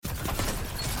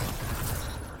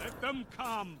them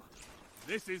come.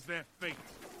 This is their fate.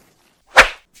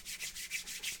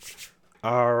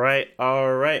 All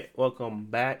right. Welcome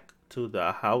back to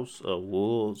the House of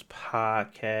Wolves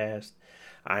podcast.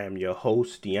 I am your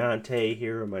host, Deontay,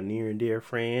 here with my near and dear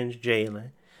friends,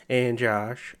 Jalen and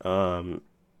Josh.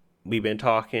 We've been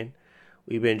talking,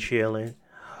 we've been chilling,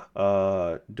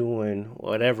 doing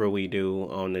whatever we do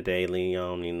on the daily. I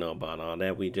don't even know about all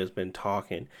that. We just been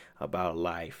talking about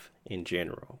life in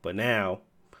general. But now,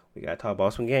 we gotta talk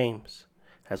about some games.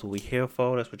 That's what we here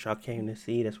for. That's what y'all came to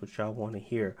see. That's what y'all want to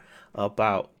hear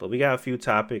about. But we got a few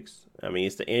topics. I mean,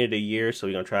 it's the end of the year, so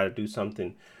we're going to try to do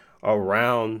something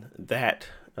around that,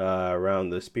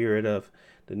 around the spirit of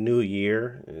the new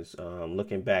year. Is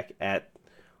looking back at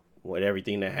what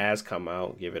everything that has come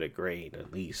out, give it a grade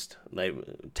at least. Like,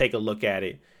 take a look at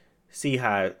it, see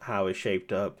how it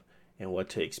shaped up, and what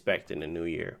to expect in the new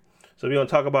year. So we're going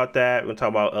to talk about that. We're going to talk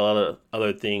about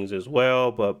other things as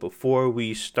well. But before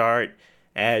we start,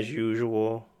 as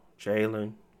usual,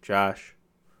 Jalen, Josh,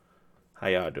 how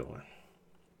y'all doing?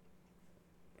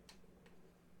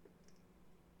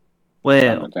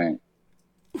 Well,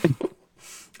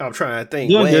 I'm trying to think.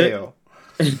 Doing Well,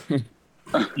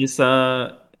 it's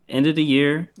end of the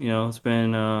year. You know, it's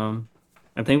been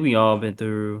I think we all been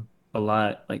through a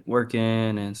lot, like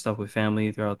working and stuff with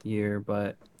family throughout the year.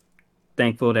 But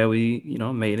thankful that we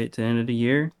made it to the end of the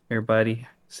year. Everybody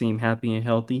seemed happy and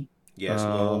healthy. yes,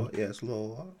 Lord. Yes,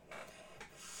 Lord.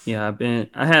 Yeah,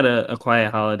 I had a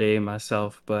quiet holiday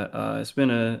myself, but it's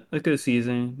been a good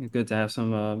season. It's good to have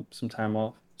some time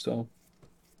off. So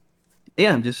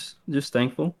yeah, I'm just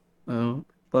thankful.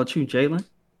 About you, Jalen?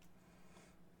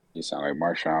 You sound like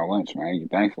Marshawn Lynch, man. You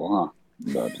thankful,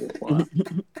 huh? About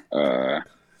to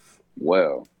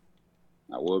well,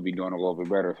 I would be doing a little bit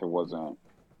better if it wasn't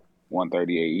 1:38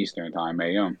 Eastern time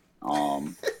AM. I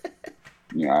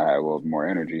had a little more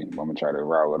energy. I'm gonna try to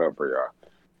rile it up for y'all.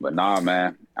 But nah,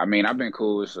 man. I mean, I've been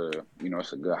cool. It's a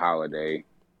good holiday.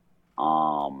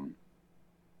 I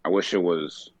wish it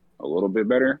was a little bit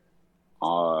better.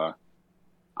 I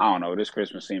don't know. This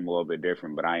Christmas seemed a little bit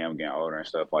different, but I am getting older and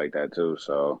stuff like that too.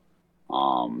 So,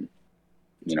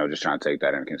 just trying to take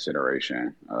that into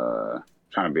consideration.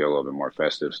 Trying to be a little bit more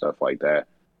festive, stuff like that.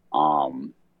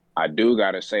 I do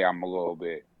gotta say I'm a little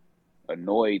bit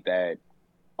annoyed that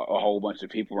a whole bunch of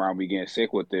people around me getting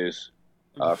sick with this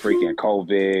freaking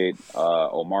COVID,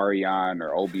 Omarion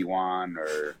or Obi-Wan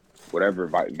or whatever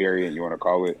variant you want to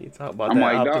call it. You talk about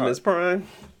that Optimus Prime?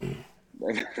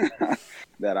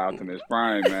 That Optimus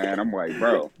Prime, man. I'm like,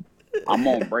 bro, I'm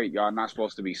on break. Y'all not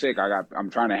supposed to be sick. I'm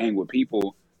trying to hang with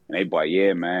people, and they be like,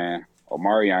 yeah, man,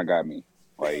 Omarion got me.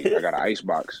 Like, I got an ice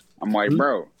box. I'm like,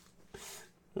 bro,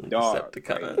 dog.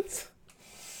 Decepticons.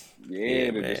 Yeah,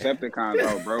 the man.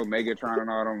 Decepticons, bro, Megatron and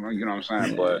all them, you know what I'm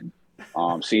saying? But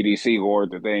CDC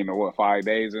warned that they ain't know 5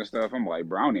 days and stuff. I'm like,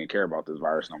 bro, I don't even care about this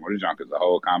virus no more. This junk is a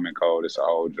whole common cold. It's a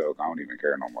whole joke. I don't even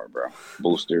care no more, bro.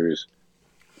 Boosters,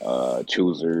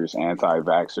 choosers,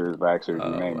 anti-vaxxers,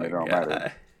 vaxxers, you name it, it don't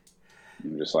matter.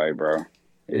 I'm just like, bro.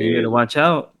 You better watch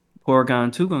out.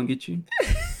 Porygon 2 gonna get you.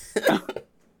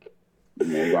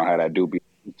 You're gonna have that doobie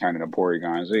turning to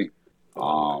Porygon Z.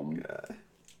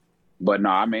 But no,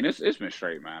 I mean it's been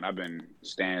straight, man. I've been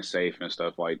staying safe and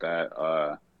stuff like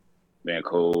that. Been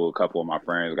cool. A couple of my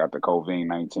friends got the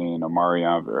COVID-19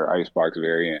 Omarion or Icebox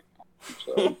variant.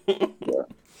 So yeah.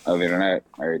 Other than that,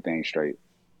 everything's straight.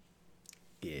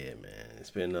 Yeah, man. It's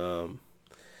been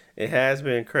it has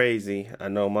been crazy. I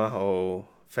know my whole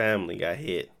family got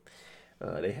hit.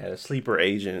 They had a sleeper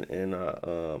agent and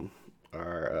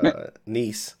our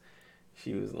niece.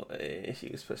 She was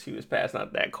passing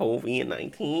out that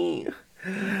COVID-19.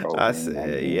 I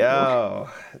said, yo,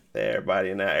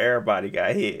 everybody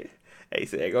got hit. They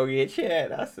said, go get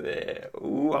Chad. I said,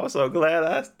 ooh, I'm so glad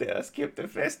I skipped the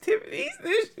festivities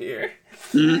this year.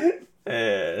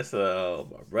 And so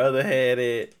my brother had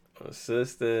it, my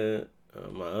sister,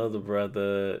 my other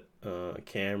brother,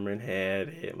 Cameron had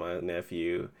it, my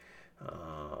nephew,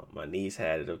 my niece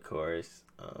had it, of course.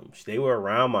 They were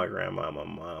around my grandma, my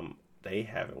mom. They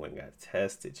haven't went and got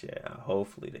tested yet.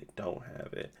 Hopefully they don't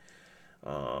have it.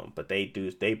 But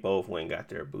they both went and got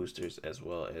their boosters as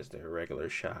well as their regular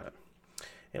shot.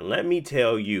 And let me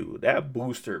tell you, that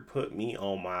booster put me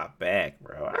on my back,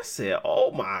 bro. I said,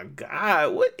 oh my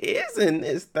God, what is in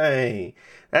this thing?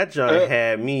 That junk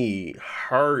had me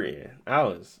hurting. I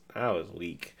was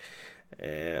weak.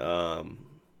 And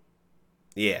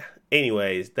yeah.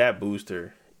 Anyways, that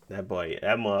booster, that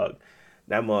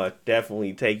mug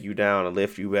definitely take you down and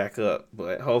lift you back up.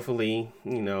 But hopefully,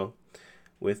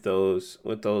 with those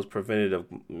preventative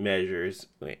measures,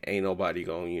 ain't nobody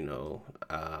gonna,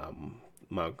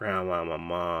 my grandma, my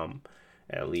mom,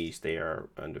 at least, they are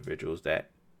individuals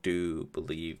that do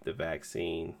believe the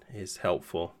vaccine is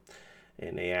helpful,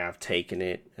 and they have taken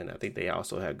it. And I think they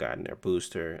also have gotten their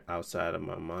booster. Outside of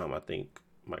my mom, I think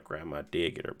my grandma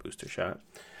did get her booster shot.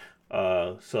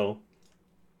 So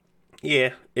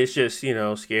yeah, it's just,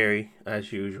 scary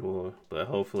as usual, but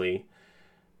hopefully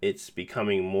it's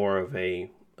becoming more of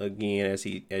a, again, as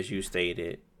you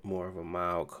stated, more of a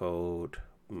mild cold,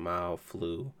 mild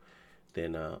flu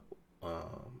than a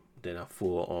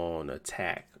full on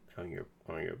attack on your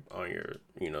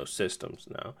systems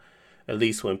now. At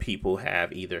least when people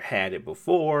have either had it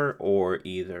before or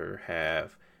either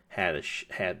have had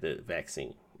the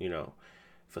vaccine,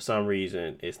 For some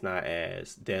reason, it's not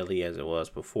as deadly as it was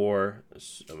before.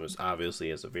 It was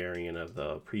obviously as a variant of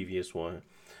the previous one.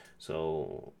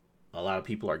 So a lot of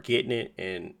people are getting it,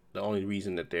 and the only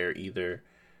reason that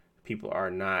people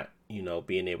are not,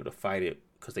 being able to fight it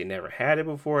because they never had it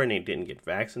before and they didn't get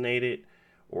vaccinated,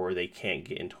 or they can't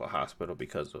get into a hospital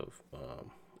because of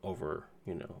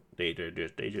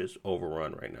they just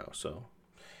overrun right now. So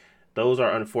those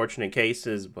are unfortunate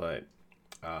cases, but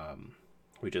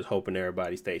we're just hoping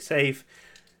everybody stays safe.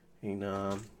 And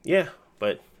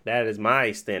but that is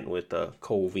my stint with the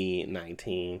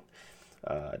COVID-19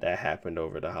 that happened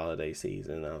over the holiday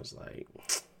season. I was like,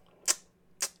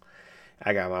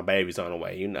 I got my babies on the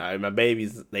way. My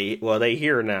babies, they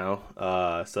here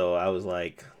now. So I was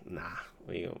like, nah,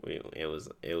 it was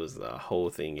a whole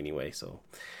thing anyway. So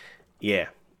yeah,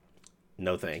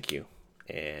 no thank you.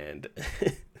 And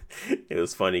it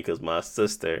was funny because my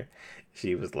sister,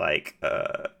 she was like,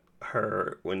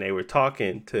 when they were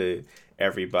talking to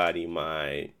everybody,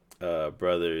 my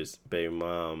brother's baby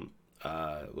mom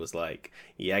was like,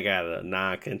 yeah, I got a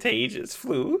non-contagious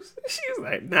flu. She was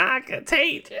like,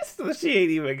 non-contagious? So she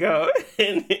ain't even go.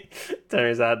 And it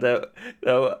turns out that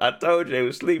I told you they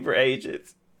were sleeper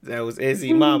agents. That was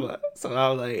Izzy mama. So I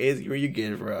was like, Izzy, where you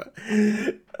getting from?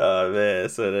 Man,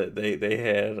 so that they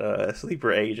had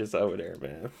sleeper agents over there,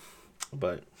 man.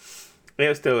 But it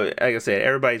was still, like I said,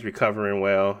 everybody's recovering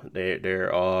well.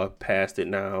 They're all past it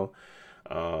now.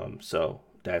 So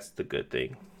that's the good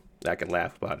thing. I can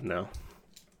laugh about it now.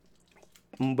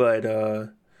 But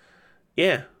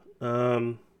yeah.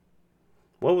 What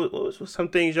was some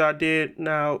things y'all did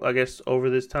now, I guess,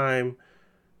 over this time?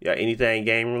 Yeah, anything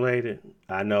game related?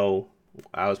 I know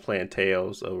I was playing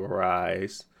Tales of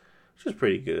Arise, which was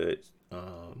pretty good.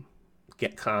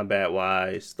 Get combat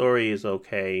wise, story is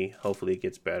okay. Hopefully it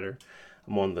gets better.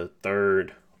 I'm on the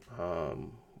third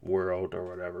world or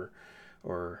whatever,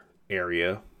 or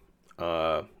area.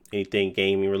 Anything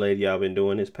gaming related y'all been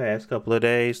doing this past couple of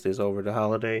days? This over the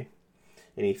holiday?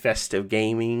 Any festive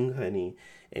gaming? Any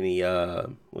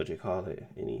what you call it?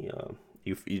 Any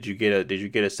did you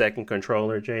get a second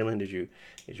controller, Jalen? Did you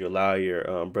allow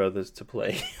your brothers to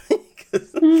play?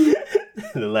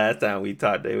 The last time we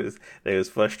talked, they was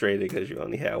frustrated because you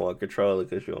only had one controller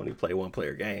because you only play one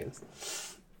player games.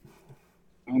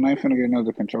 I'm not finna get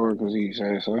another controller because he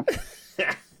said so.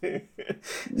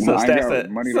 So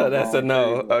that's a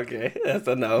no. Okay, that's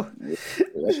a no.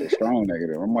 That's a strong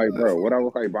negative. I'm like, bro, what I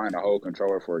look like buying a whole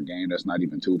controller for a game that's not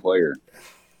even 2-player?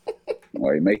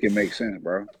 Like, make it make sense,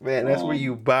 bro. Man, that's where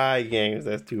you buy games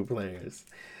that's 2 players.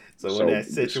 So when that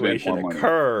situation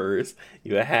occurs,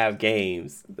 you have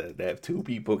games that 2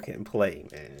 people can play,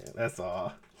 man. That's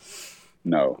all.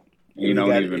 No. You ain't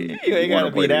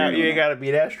gotta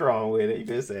be that strong with it. You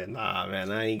just say, nah,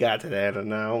 man, I ain't got to that,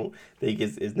 and I don't think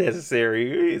it's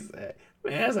necessary. Man,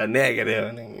 that's a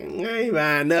negative. I ain't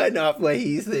buying nothing off what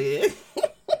he said.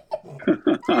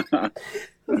 A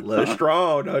little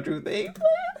strong, don't you think?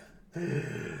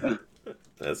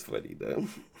 That's funny though.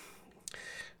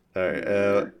 All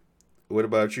right. What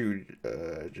about you,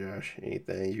 Josh?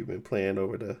 Anything you've been playing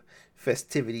over the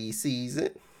festivity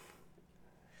season?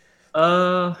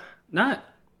 Not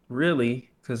really,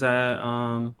 because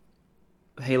Halo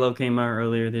came out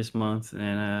earlier this month,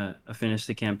 and I finished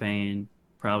the campaign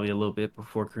probably a little bit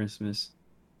before Christmas.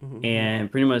 Mm-hmm.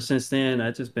 And pretty much since then,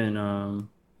 I've just been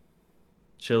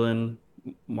chilling,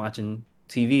 watching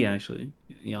TV, actually.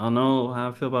 Y'all know how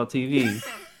I feel about TV.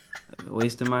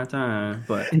 Wasting my time,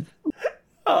 but...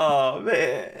 Oh,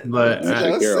 man. But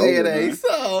say it ain't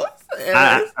so.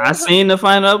 I seen the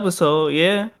final episode,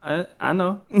 yeah. I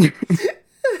know.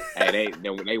 Hey,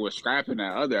 they were scrapping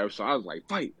that other episode. I was like,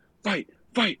 fight.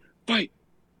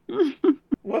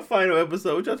 What final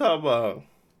episode? What y'all talking about?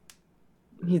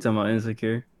 He talking about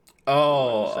Insecure.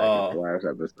 Last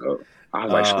episode. I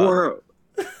was like, square up.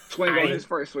 Swing on his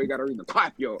first, so he got to read the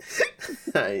clap, yo.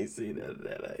 I ain't seen none of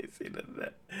that.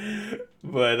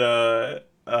 But,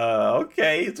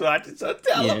 Okay, he's watching some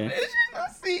television. I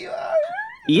see you.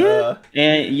 Yeah,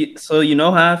 and so you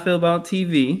know how I feel about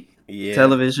TV, Yeah.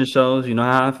 television shows. You know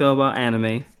how I feel about anime.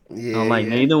 I don't like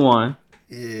neither one.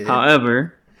 Yeah.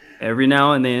 However, every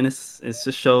now and then it's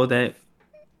a show that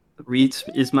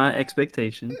is my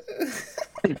expectation.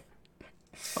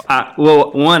 I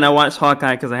watched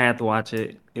Hawkeye because I had to watch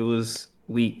it. It was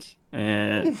weak,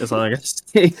 and that's all I got to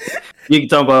say. You can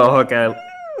talk about Hawkeye,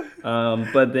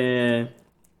 but then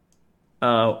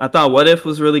I thought What If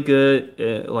was really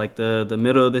good. Like the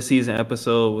middle of the season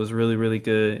episode was really really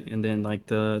good, and then like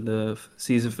the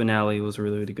season finale was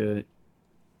really really good.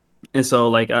 And so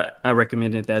like I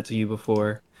recommended that to you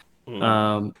before.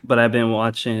 But I've been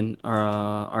watching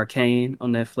Arcane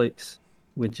on Netflix,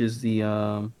 which is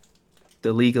the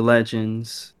League of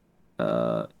Legends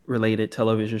related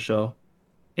television show.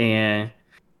 And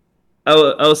I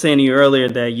was saying to you earlier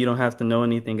that you don't have to know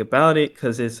anything about it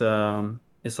because it's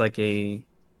like a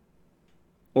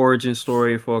origin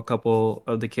story for a couple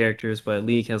of the characters, but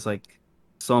League has like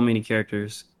so many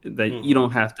characters that you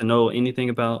don't have to know anything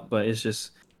about, but it's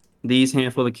just these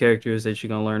handful of characters that you're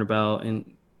gonna learn about in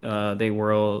their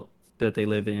world that they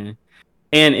live in.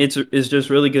 And it's just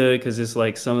really good because it's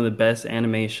like some of the best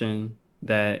animation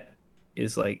that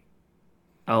is like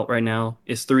out right now.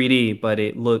 It's 3D, but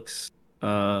it looks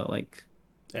like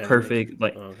perfect.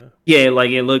 Like yeah,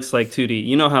 like it looks like 2D.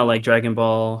 You know how like Dragon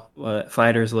Ball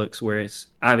Fighters looks, where it's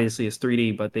obviously it's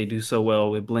 3D, but they do so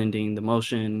well with blending the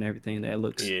motion and everything that it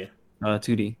looks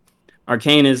 2D.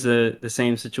 Arcane is the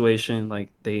same situation. Like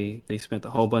they spent a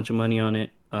whole bunch of money on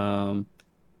it, and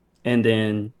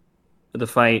then the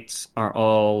fights are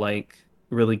all like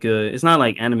really good. It's not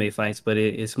like anime fights, but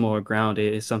it's more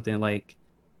grounded. It's something like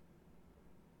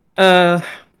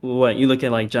what you look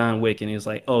at like John Wick and it's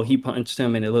like, oh, he punched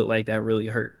him and it looked like that really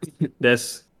hurt.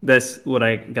 that's what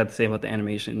I got to say about the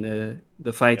animation.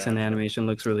 The fights and the animation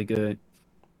looks really good.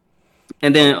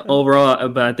 And then overall,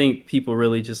 but I think people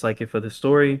really just like it for the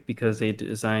story because they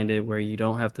designed it where you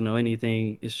don't have to know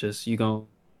anything. It's just you gonna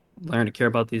learn to care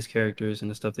about these characters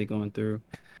and the stuff they're going through.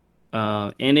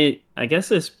 And I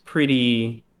guess it's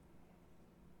pretty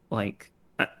like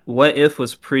What If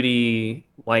was pretty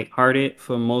lighthearted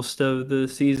for most of the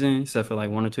season, except for like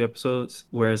 1 or 2 episodes.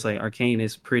 Whereas like Arcane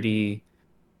is pretty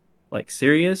like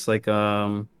serious. Like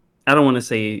I don't want to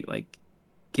say like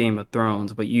Game of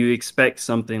Thrones, but you expect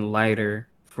something lighter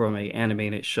from a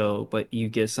animated show, but you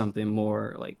get something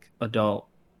more like adult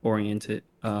oriented.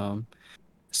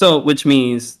 So which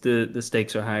means the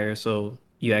stakes are higher, so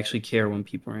you actually care when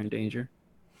people are in danger.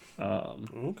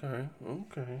 Okay.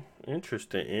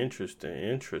 Interesting.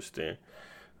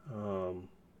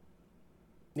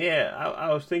 Yeah,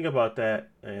 I was thinking about that,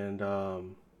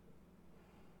 and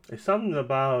it's something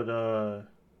about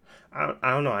I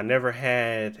don't know. I never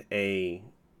had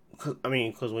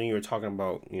because when you were talking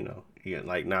about you get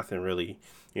like nothing really,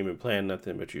 you've been playing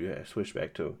nothing, but you had switched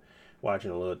back to watching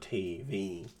a little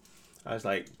TV. I was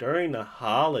like during the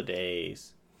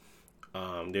holidays.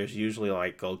 There's usually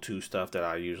like go-to stuff that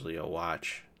I usually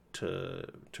watch to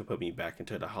put me back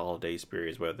into the holiday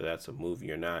spirits, whether that's a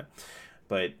movie or not.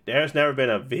 But there's never been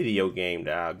a video game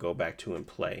that I'll go back to and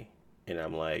play, and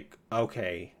I'm like,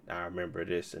 okay, I remember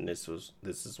this, and this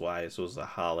is why this was a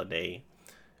holiday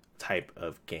type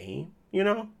of game,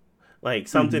 like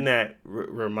something that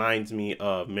reminds me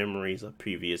of memories of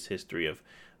previous history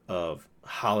of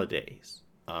holidays.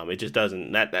 It just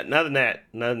doesn't none of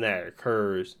that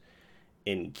occurs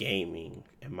in gaming,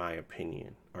 in my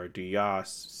opinion. Or do y'all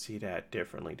see that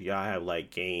differently? Do y'all have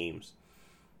like games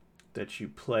that you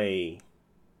play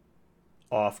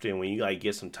often when you like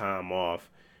get some time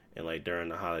off and like during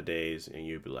the holidays and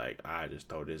you'd be like, I just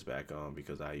throw this back on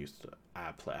because I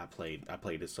played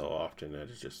it so often that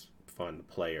it's just fun to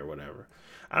play or whatever.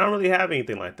 I don't really have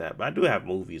anything like that, but I do have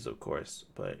movies, of course,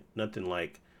 but nothing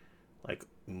like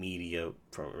media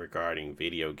from regarding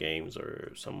video games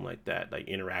or something like that, like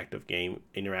interactive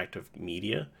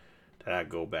media that I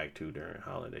go back to during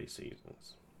holiday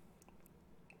seasons.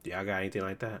 Do y'all got anything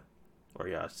like that, or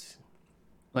y'all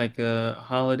like a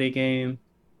holiday game?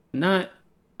 Not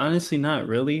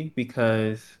really,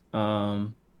 because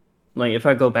like if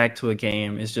I go back to a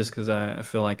game, it's just because I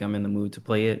feel like I'm in the mood to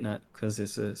play it, not because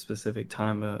it's a specific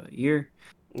time of year.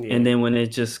 Yeah. And then when it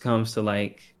just comes to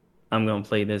like I'm gonna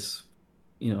play this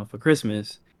for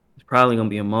Christmas, it's probably gonna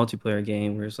be a multiplayer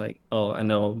game where it's like, oh, I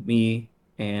know me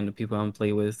and the people I'm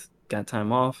play with got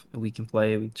time off and we can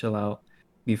play, we chill out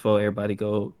before everybody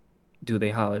go do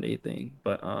their holiday thing.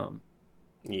 But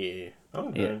okay.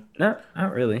 Yeah,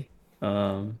 not really.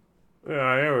 Yeah,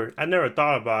 I never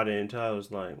thought about it until I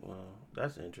was like, well,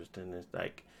 that's interesting. It's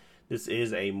like this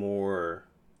is a more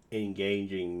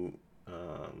engaging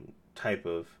type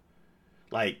of,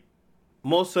 like,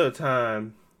 most of the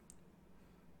time,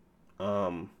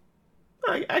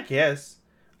 I guess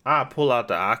I'd pull out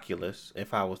the Oculus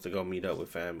if I was to go meet up with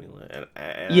family, and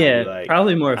I'd be like,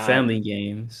 probably more family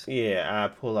games. Yeah,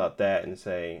 I'd pull out that and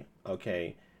say,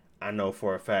 okay, I know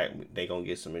for a fact they gonna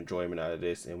get some enjoyment out of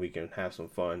this, and we can have some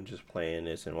fun just playing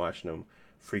this and watching them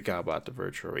freak out about the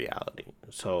virtual reality.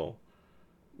 So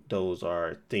those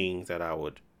are things that I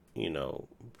would,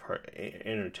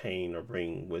 entertain or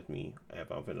bring with me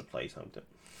if I'm gonna play something.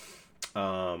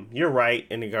 You're right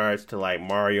in regards to like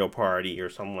Mario Party or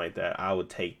something like that. I would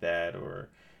take that, or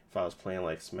if I was playing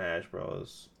like Smash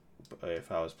Bros.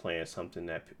 If I was playing something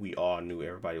that we all knew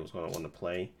everybody was gonna want to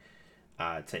play,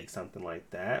 I'd take something like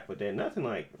that. But then nothing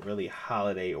like really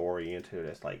holiday oriented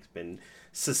that's like been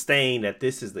sustained that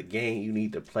this is the game you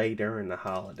need to play during the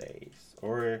holidays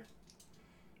or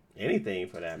anything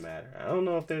for that matter. I don't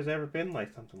know if there's ever been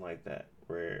like something like that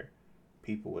where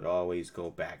people would always go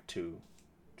back to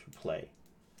play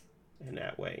in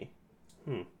that way.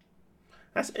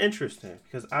 That's interesting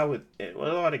because with a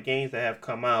lot of games that have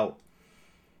come out,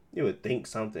 you would think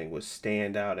something would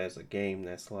stand out as a game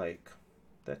that's like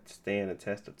that stand the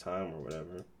test of time or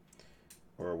whatever,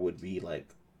 or would be like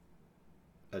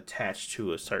attached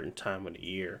to a certain time of the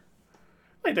year.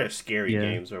 Like there's scary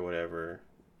games or whatever,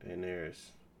 and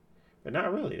but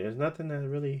not really. There's nothing that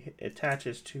really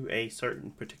attaches to a certain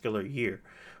particular year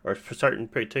or a certain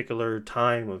particular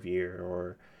time of year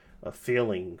or a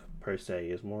feeling per se.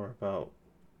 Is more about,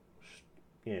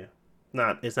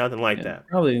 it's nothing like that.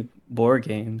 Probably board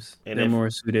games. And they're more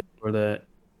suited for that.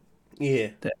 Yeah.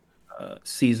 That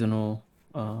seasonal.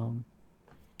 Like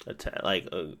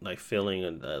feeling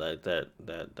and like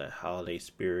that holiday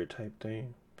spirit type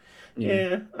thing.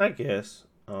 Yeah, I guess.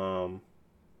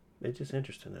 It's just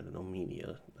interesting that no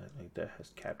media like that has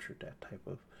captured that type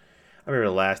of. I remember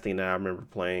the last thing that I remember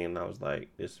playing, and I was like,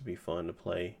 "This would be fun to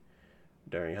play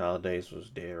during holidays."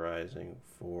 Was Dead Rising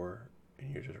 4,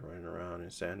 and you're just running around in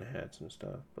Santa hats and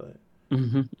stuff. But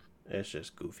it's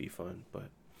just goofy fun. But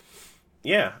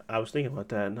yeah, I was thinking about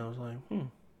that, and I was like,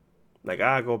 Like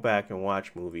I go back and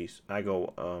watch movies. I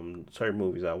go certain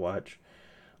movies I watch.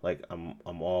 Like I'm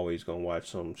always gonna watch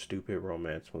some stupid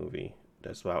romance movie.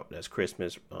 That's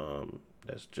Christmas.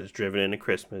 That's just driven into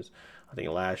Christmas. I think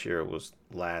last year it was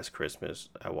Last Christmas.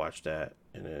 I watched that,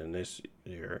 and then this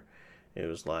year it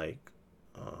was like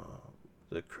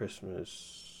the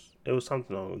Christmas. It was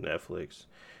something on Netflix.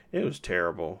 It was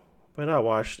terrible, but I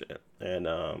watched it, and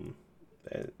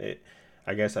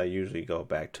I guess I usually go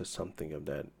back to something of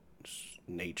that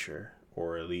nature,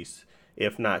 or at least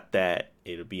if not that,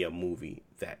 it'll be a movie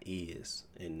that is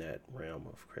in that realm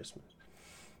of Christmas.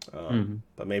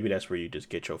 But maybe that's where you just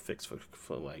get your fix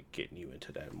for like getting you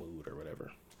into that mood or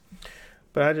whatever.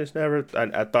 But I just never,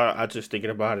 I thought, I was just thinking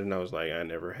about it and I was like, I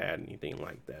never had anything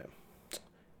like that.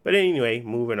 But anyway,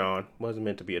 moving on. Wasn't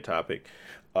meant to be a topic.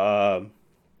 What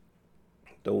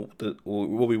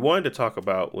we wanted to talk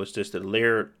about was just a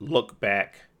look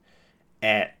back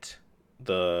at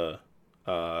the,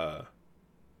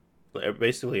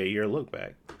 basically a year look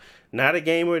back. Not a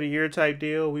game of the year type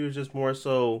deal. We was just more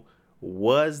so,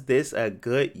 was this a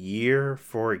good year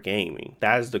for gaming?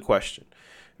 That is the question.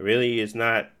 Really, it's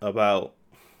not about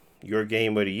your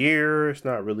game of the year. It's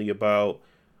not really about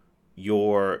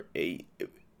I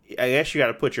guess you got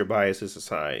to put your biases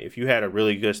aside. If you had a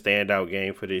really good standout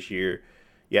game for this year,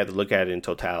 you have to look at it in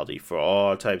totality for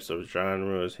all types of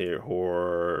genres here,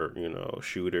 horror,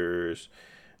 shooters,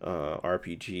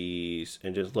 RPGs,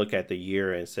 and just look at the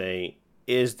year and say,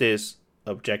 is this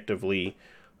objectively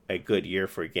a good year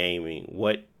for gaming?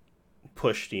 What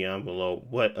pushed the envelope?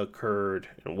 What occurred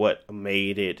and what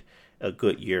made it a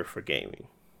good year for gaming?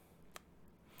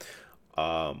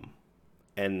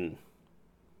 And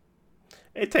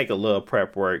it take a little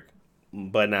prep work,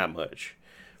 but not much.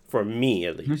 For me,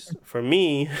 at least. For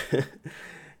me,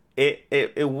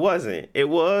 it wasn't. It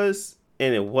was,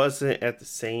 and it wasn't at the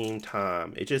same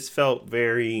time. It just felt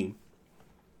very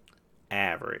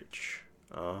average.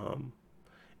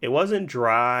 It wasn't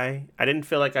dry. I didn't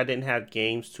feel like I didn't have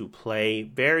games to play.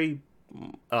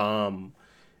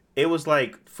 It was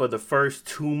like for the first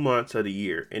 2 months of the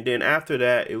year. And then after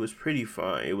that, it was pretty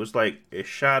fun. It was like it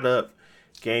shot up.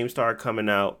 Games started coming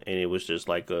out, and it was just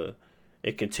like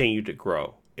it continued to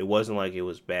grow. It wasn't like it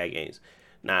was bad games.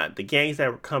 Now, the games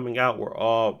that were coming out were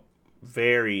all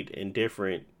varied in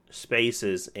different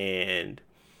spaces, and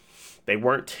they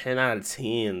weren't 10 out of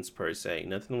 10s per se.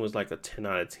 Nothing was like a 10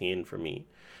 out of 10 for me.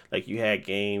 Like, you had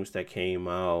games that came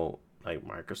out, like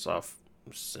Microsoft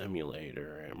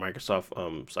Simulator and Microsoft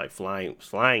it's like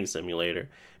flying simulator.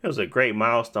 It was a great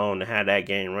milestone to have that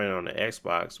game running on the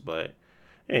Xbox, but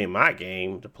it ain't my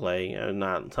game to play. It's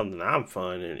not something I'm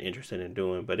fun and interested in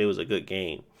doing, but it was a good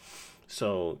game.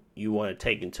 So you want to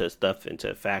take into a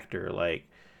factor like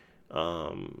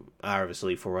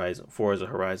obviously Forza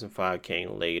Horizon 5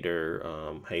 came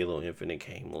later. Halo Infinite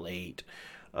came late.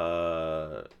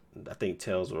 I think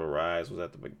Tales of Arise was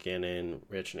at the beginning.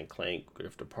 Ratchet and Clank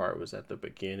Rift Apart was at the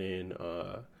beginning.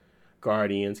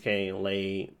 Guardians came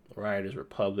late. Riders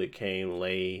Republic came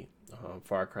late.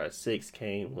 Far Cry 6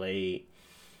 came late.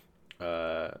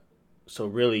 So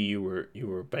really you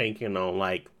were banking on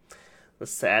like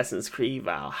Assassin's Creed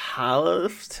Valhalla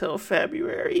till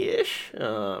February-ish.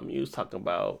 You was talking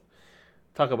about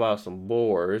some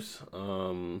boars.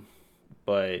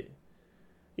 But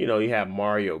you know, you have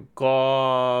Mario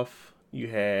Golf. You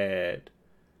had,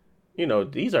 you know,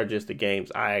 these are just the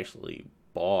games I actually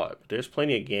bought. But there's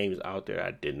plenty of games out there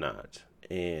I did not.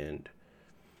 And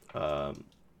I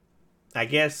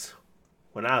guess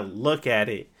when I look at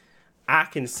it, I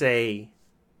can say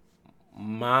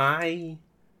I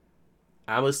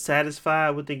was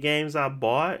satisfied with the games I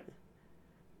bought.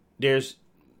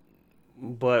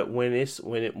 But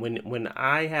when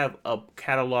I have a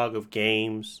catalog of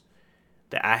games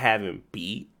that I haven't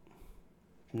beat,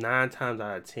 9 times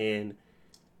out of 10,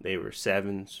 they were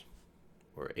 7s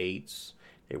or 8s.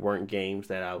 They weren't games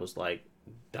that I was like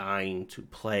dying to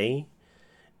play,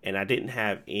 and I didn't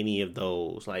have any of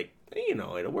those. Like, you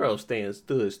know, in the world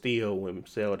stood still when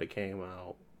Zelda came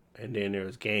out, and then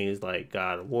there's games like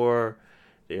God of War.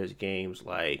 There's games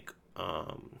like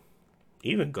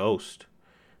even Ghost.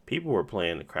 People were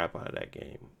playing the crap out of that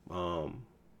game.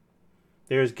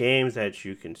 There's games that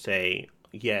you can say,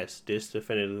 yes, this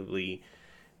definitively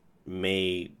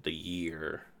made the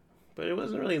year. But it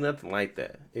wasn't really nothing like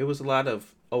that. It was a lot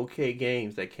of okay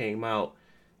games that came out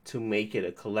to make it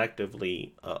a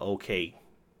collectively okay,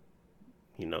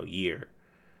 you know, year.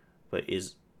 But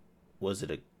was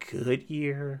it a good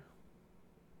year?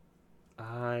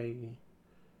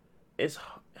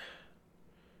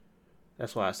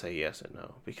 That's why I say yes and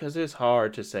no, because it's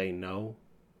hard to say no.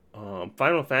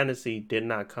 Final Fantasy did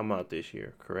not come out this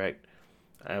year, correct?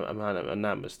 I'm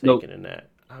not mistaken Nope. in that.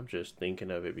 I'm just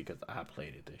thinking of it because I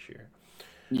played it this year.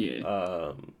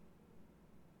 Yeah.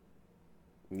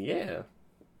 Yeah.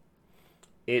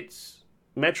 It's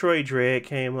Metroid Dread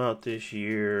came out this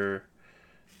year.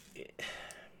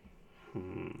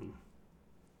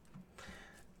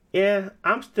 Yeah,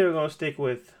 I'm still gonna stick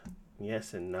with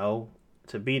yes and no.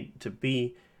 To be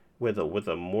with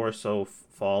a more so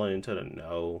falling into the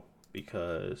no,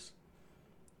 because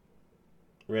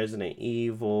Resident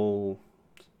Evil,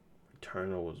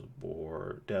 Returnal was a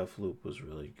bore. Deathloop was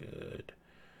really good.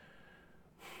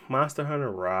 Monster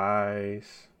Hunter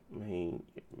Rise. I mean,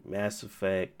 Mass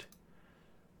Effect.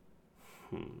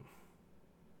 I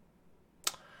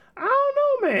don't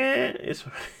know, man. It's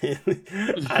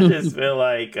I just feel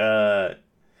like I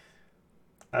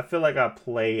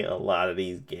play a lot of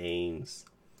these games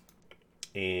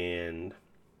and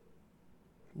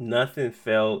nothing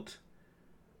felt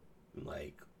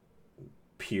like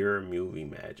pure movie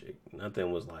magic.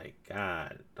 Nothing was like,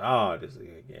 God, oh, this is a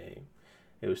good game.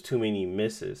 It was too many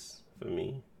misses for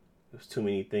me. There was too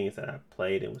many things that I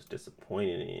played and was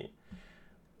disappointed in.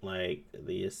 Like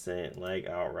The Ascent, like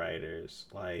Outriders,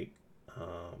 like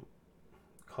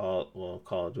Call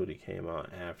of Duty came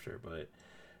out after, but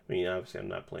I mean, obviously I'm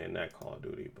not playing that Call of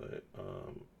Duty, but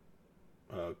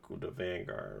the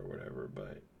Vanguard or whatever,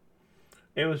 but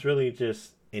it was really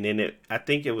just, and then I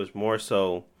think it was more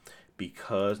so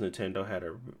because Nintendo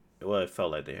it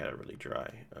felt like they had a really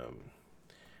dry,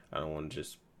 I don't want to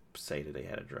just say that they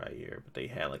had a dry year, but they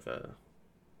had like a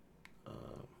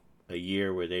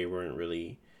year where they weren't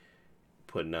really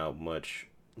putting out much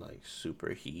like super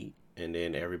heat, and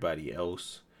then everybody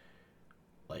else,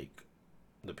 like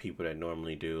the people that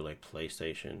normally do, like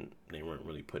PlayStation, they weren't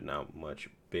really putting out much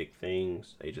big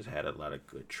things. They just had a lot of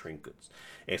good trinkets.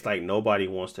 It's like nobody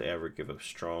wants to ever give a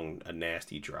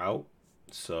nasty drought.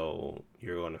 So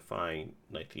you're going to find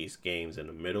like these games in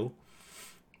the middle,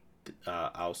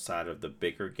 outside of the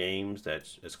bigger games,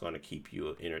 it's going to keep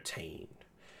you entertained.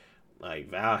 Like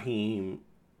Valheim,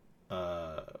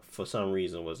 for some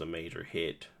reason was a major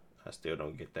hit. I still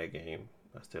don't get that game.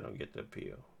 I still don't get the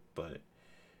appeal. But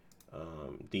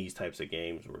these types of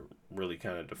games were really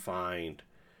kind of defined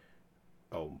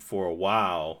for a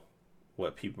while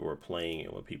what people were playing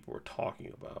and what people were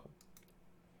talking about.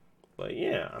 But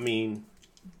yeah, I mean,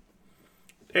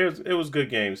 it was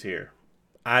good games here.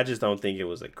 I just don't think it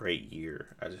was a great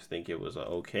year. I just think it was an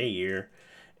okay year.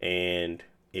 And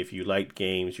if you like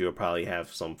games, you'll probably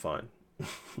have some fun.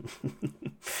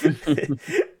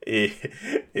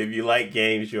 If you like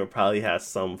games, you'll probably have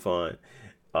some fun.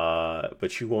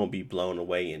 But you won't be blown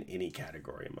away in any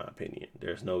category, in my opinion.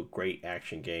 There's no great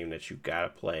action game that you gotta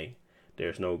play.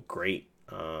 There's no great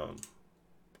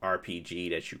RPG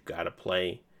that you gotta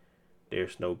play.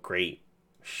 There's no great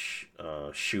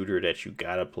shooter that you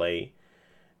gotta play.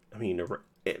 I mean,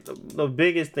 the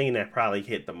biggest thing that probably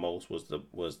hit the most was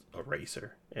a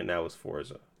racer, and that was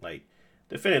Forza. Like,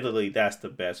 definitively, that's the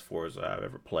best Forza I've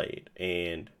ever played.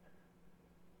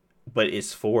 But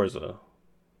it's Forza,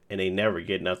 and they never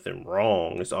get nothing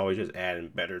wrong. It's always just adding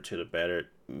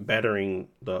bettering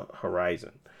the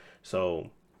horizon. So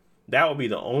that would be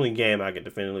the only game I could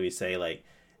definitively say, like,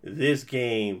 this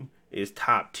game is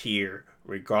top tier,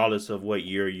 regardless of what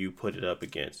year you put it up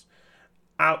against.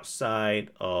 Outside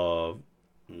of,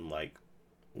 like,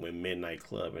 when Midnight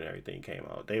Club and everything came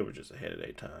out, they were just ahead of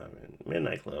their time, and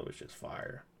Midnight Club was just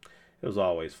fire. It was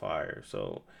always fire.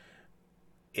 So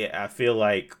I feel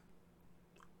like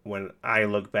when I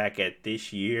look back at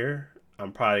this year,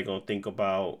 I'm probably gonna think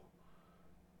about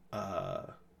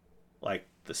like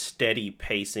the steady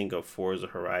pacing of Forza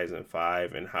Horizon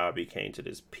 5 and how it became to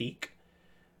this peak.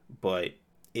 But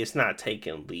it's not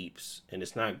taking leaps, and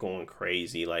it's not going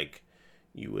crazy like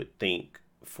you would think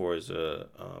Forza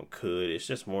could. It's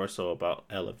just more so about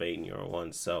elevating your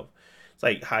oneself. It's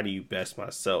like, how do you best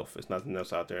myself? It's nothing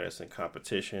else out there that's in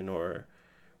competition or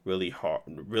really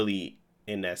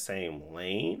in that same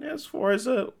lane as far as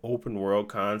a open world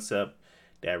concept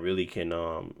that really can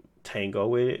tango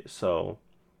with it. So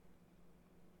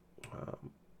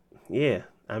yeah,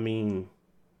 I mean,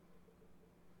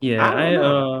 Yeah, I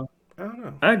don't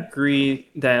know. I agree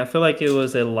that I feel like it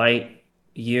was a light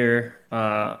year.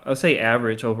 I would say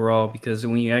average overall, because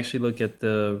when you actually look at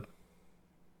the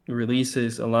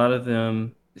releases, a lot of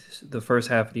them, the first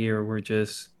half of the year were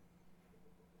just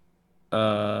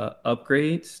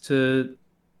upgrades to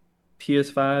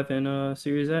PS5 and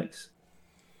Series X.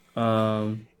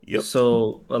 Yep.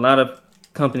 So a lot of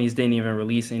companies didn't even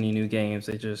release any new games.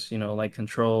 They just, like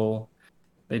Control,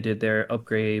 they did their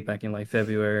upgrade back in like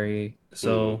February.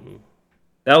 So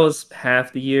that was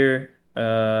half the year.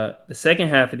 The second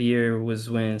half of the year was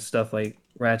when stuff like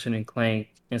Ratchet and Clank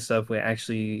and stuff would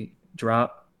actually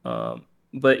drop.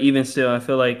 But even still, I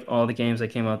feel like all the games that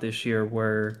came out this year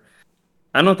were,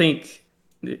 I don't think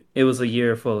it was a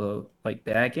year full of like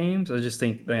bad games. I just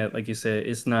think that, like you said,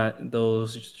 it's not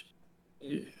those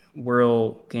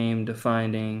world game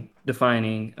defining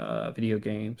video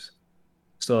games.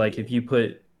 So like if you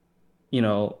put,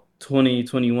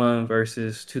 2021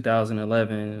 versus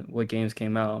 2011, what games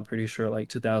came out? I'm pretty sure like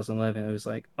 2011, it was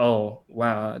like, oh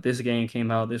wow, this game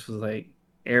came out. This was like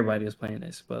everybody was playing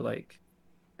this. But like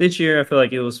this year, I feel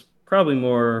like it was probably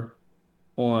more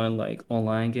on like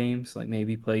online games. Like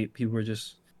maybe people were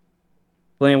just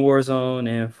playing Warzone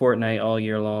and Fortnite all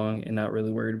year long and not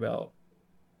really worried about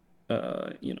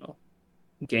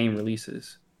game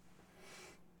releases.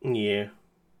 Yeah.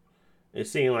 It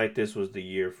seemed like this was the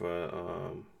year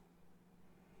for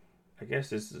I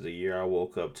guess this is the year I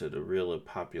woke up to the real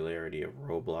popularity of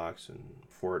Roblox and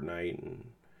Fortnite and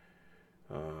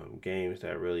games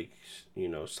that really,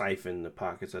 siphon the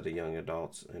pockets of the young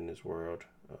adults in this world,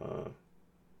 or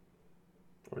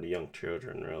the young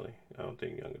children. Really, I don't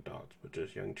think young adults, but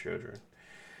just young children.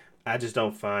 I just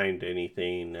don't find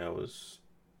anything that was,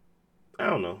 I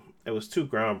don't know, it was too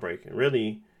groundbreaking.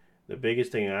 Really, the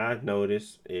biggest thing I've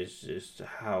noticed is just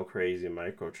how crazy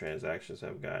microtransactions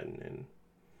have gotten, and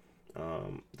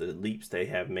the leaps they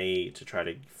have made to try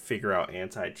to figure out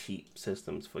anti-cheat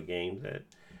systems for games that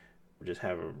just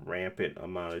have a rampant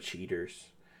amount of cheaters.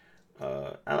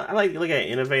 I like to look at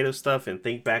innovative stuff and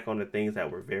think back on the things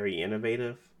that were very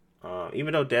innovative.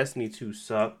 Even though Destiny 2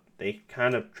 sucked, they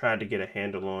kind of tried to get a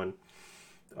handle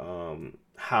on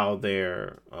how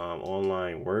their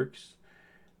online works.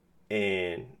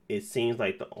 And it seems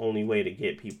like the only way to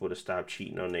get people to stop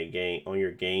cheating on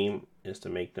your game is to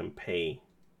make them pay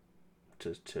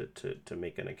to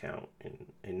make an account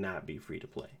and not be free to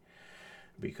play.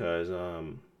 Because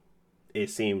it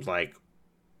seems like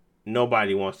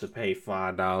nobody wants to pay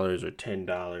 $5 or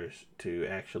 $10 to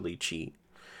actually cheat.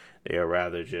 They'd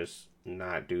rather just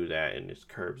not do that, and this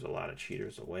curbs a lot of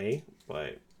cheaters away.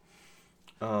 But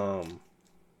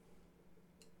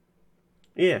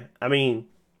yeah, I mean,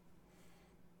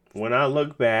 when I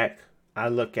look back, I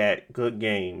look at good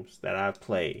games that I've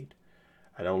played.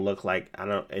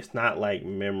 It's not like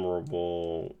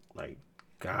memorable, like,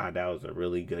 God, that was a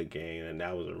really good game and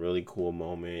that was a really cool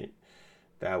moment.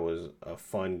 That was a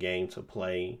fun game to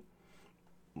play.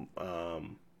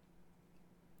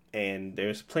 and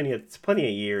there's plenty of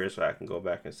years where I can go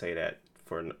back and say that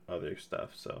for other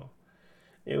stuff. So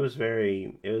it was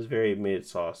very mid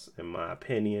sauce in my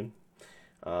opinion.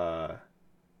 People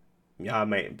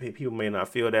may not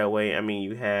feel that way. I mean,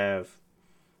 you have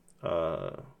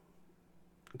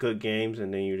good games,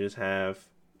 and then you just have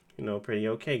pretty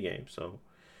okay games. So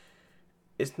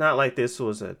it's not like this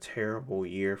was a terrible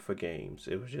year for games.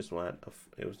 It was just not.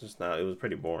 It was just not. It was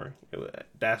pretty boring.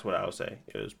 That's what I would say.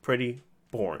 It was pretty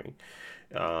boring.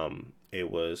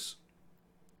 It was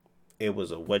a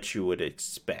what you would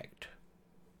expect.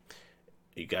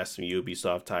 You got some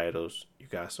Ubisoft titles. You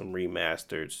got some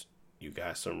remasters. You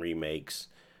got some remakes.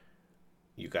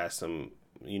 You got some.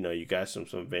 You got some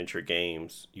adventure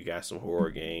games. You got some horror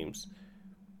games.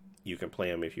 You can play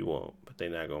them if you want, but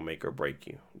they're not gonna make or break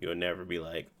you. You'll never be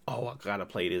like, "Oh, I gotta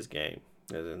play this game."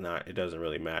 It doesn't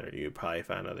really matter. You'll probably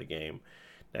find another game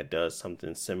that does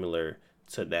something similar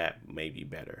to that, maybe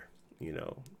better.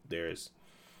 There's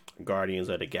Guardians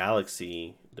of the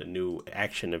Galaxy, the new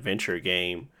action adventure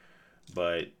game,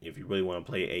 but if you really want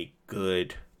to play a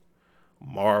good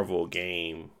Marvel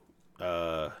game,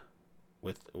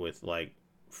 with like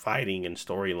fighting and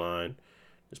storyline,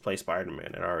 just play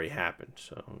Spider-Man. It already happened,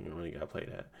 so you don't really gotta play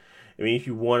that. I mean, if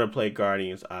you want to play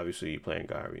Guardians, obviously you're playing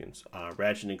Guardians.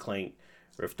 Ratchet and Clank,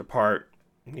 Rift Apart.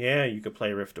 Yeah, you could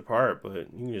play Rift Apart, but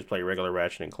you can just play regular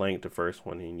Ratchet and Clank, the first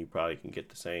one, and you probably can get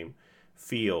the same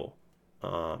feel,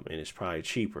 and it's probably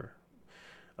cheaper.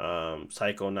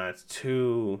 Psychonauts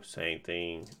 2, same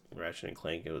thing. Ratchet and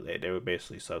Clank, they were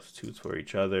basically substitutes for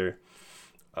each other.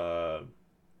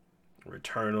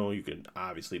 Returnal, you can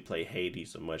obviously play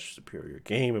Hades, a much superior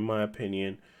game in my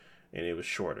opinion, and it was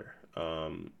shorter.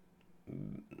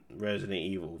 Resident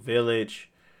Evil Village,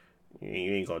 you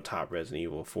ain't gonna top Resident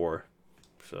Evil 4,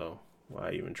 so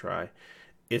why even try?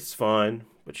 It's fun,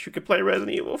 but you could play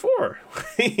Resident Evil 4.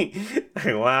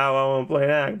 Wow, I want to play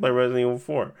that. I can play Resident Evil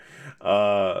 4.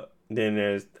 Then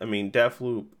there's,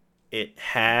 Deathloop. It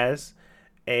has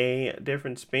a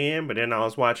different spin, but then I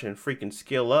was watching freaking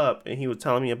Skill Up, and he was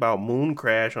telling me about Moon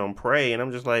Crash on Prey, and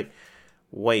I'm just like,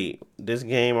 wait, this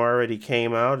game already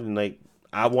came out, and like,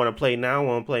 I want to play now. I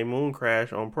want to play Moon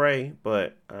Crash on Prey,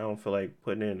 but I don't feel like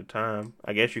putting in the time.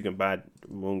 I guess you can buy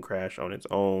Moon Crash on its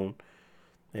own,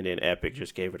 and then Epic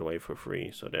just gave it away for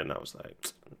free. So then I was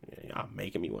like, yeah, y'all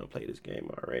making me want to play this game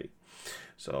already.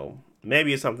 So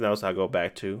maybe it's something else I'll go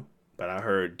back to. But I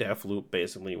heard Deathloop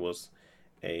basically was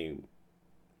a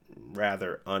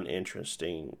rather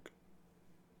uninteresting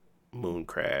Moon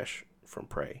Crash from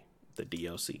Prey, the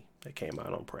DLC that came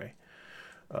out on Prey,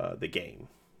 the game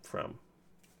from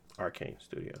Arcane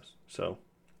Studios. So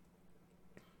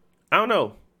I don't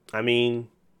know. I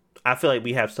feel like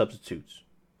we have substitutes.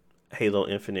 Halo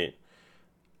Infinite,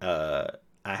 I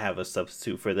have a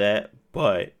substitute for that,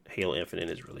 but Halo Infinite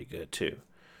is really good too.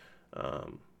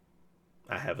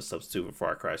 I have a substitute for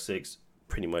Far Cry 6,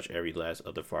 pretty much every last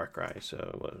other Far Cry, so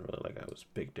it wasn't really like that was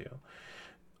a big deal.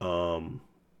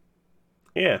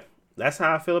 Yeah, that's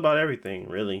how I feel about everything,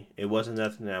 really. It wasn't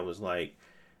nothing that was like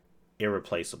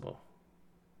irreplaceable.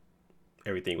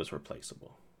 Everything was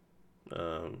replaceable.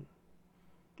 Even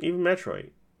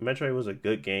Metroid. Metroid was a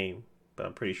good game, but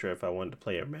I'm pretty sure if I wanted to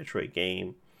play a Metroid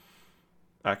game,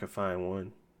 I could find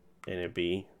one and it'd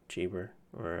be cheaper,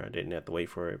 or I didn't have to wait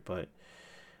for it. But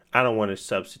I don't want to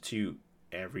substitute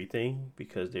everything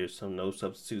because there's no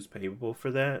substitutes payable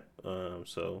for that.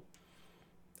 So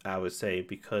I would say,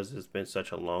 because it's been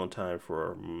such a long time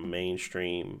for a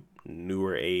mainstream,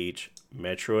 newer age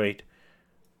Metroid,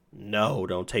 no,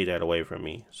 don't take that away from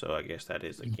me. So I guess that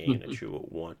is a game that you would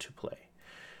want to play.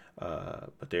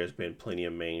 But there's been plenty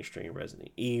of mainstream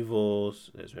Resident Evils.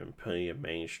 There's been plenty of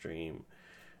mainstream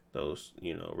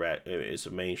it's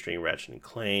a mainstream Ratchet and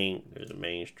Clank. There's a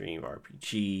mainstream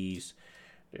RPGs.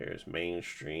 There's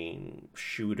mainstream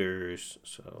shooters.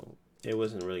 So it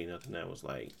wasn't really nothing that was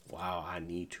like, wow, I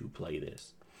need to play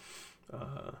this.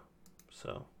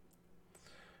 So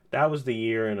that was the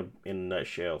year in a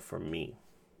nutshell for me.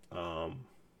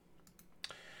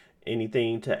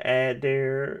 Anything to add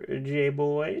there, J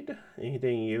Boyd?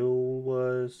 Anything you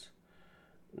was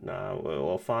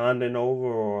fonding over,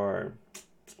 or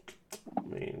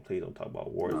please don't talk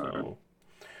about Warzone.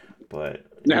 But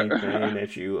anything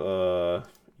that you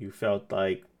felt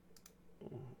like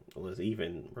was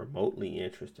even remotely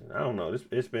interesting? I don't know.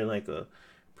 It's been like a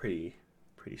pretty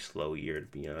slow year, to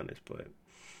be honest. But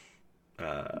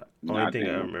only thing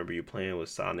I remember you playing was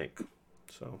Sonic.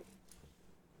 So.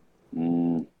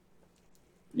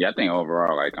 Yeah, I think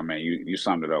overall, you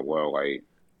summed it up well. Like,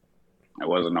 it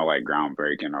wasn't no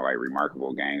groundbreaking or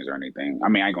remarkable games or anything. I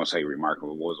ain't gonna say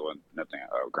remarkable. It wasn't nothing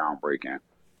groundbreaking.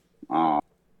 Um,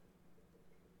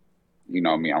 you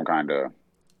know me, I'm kind of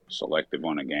selective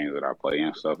on the games that I play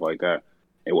and stuff like that.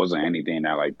 It wasn't anything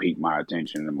that like piqued my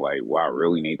attention. I'm like, well, I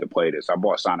really need to play this. I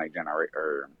bought Sonic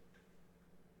Generator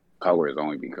Colors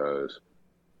only because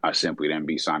I simply didn't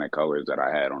beat Sonic Colors that I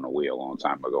had on the Wii a long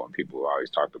time ago, and people always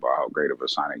talked about how great of a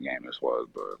Sonic game this was,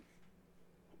 but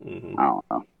I don't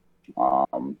know.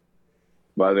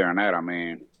 But other than that, I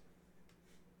mean,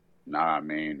 I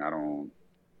don't.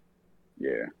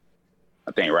 Yeah,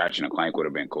 I think Ratchet and Clank would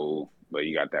have been cool, but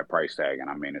you got that price tag, and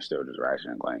I mean, it's still just Ratchet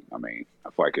and Clank. I mean, I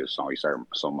feel like it's only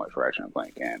so much Ratchet and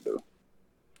Clank can do.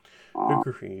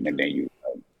 And then you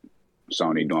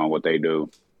Sony doing what they do.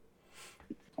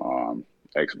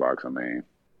 Xbox, I mean,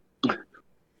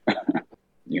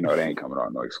 you know they ain't coming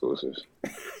out no exclusives.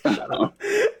 See,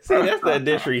 that's the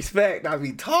disrespect I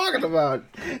be talking about.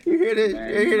 You hear this? Man,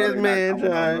 you hear this, man,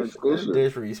 Josh? That's They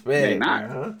disrespect, not.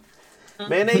 man. Huh?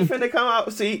 Man, they finna come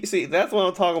out. See, that's what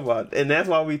I'm talking about, and that's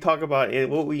why we talk about it.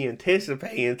 What we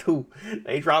anticipating too.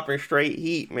 They dropping straight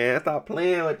heat, man. Stop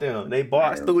playing with them. They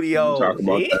bought studios. Talk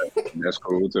about that. That's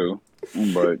cool too,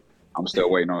 but I'm still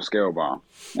waiting on Scalebound.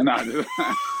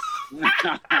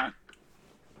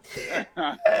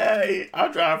 Hey,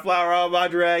 I'm trying to flower out my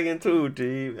dragon too,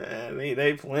 T. Man,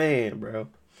 they playing, bro.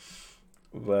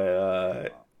 But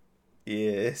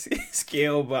yeah,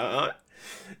 Scalebound.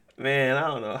 Man, I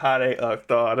don't know how they thought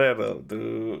that up,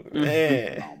 dude.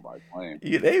 Man,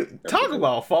 they talk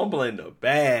about fumbling the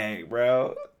bag,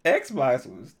 bro. Xbox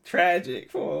was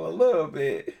tragic for a little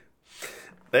bit.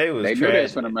 They knew they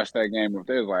was gonna mess that game up.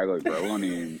 They was like, look, bro,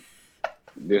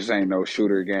 this ain't no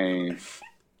shooter game.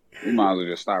 We might as well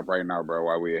just stop right now, bro,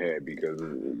 while we ahead, because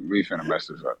we finna mess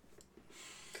this up.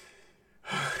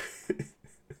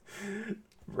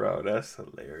 Bro, that's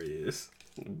hilarious.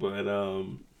 But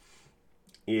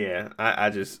yeah, I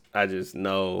just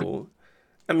know.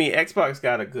 I mean, Xbox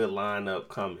got a good lineup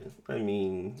coming. I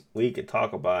mean, we could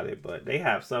talk about it, but they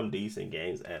have some decent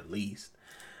games at least.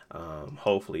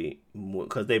 Hopefully,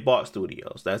 because they bought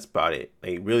studios. That's about it.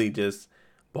 They really just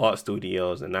bought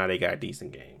studios, and now they got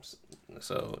decent games.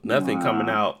 So nothing coming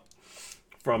out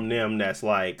from them that's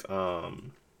like, well,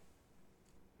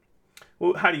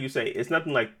 how do you say? It's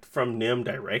nothing like from them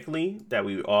directly that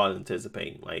we all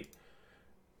anticipating. Like,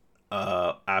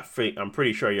 I'm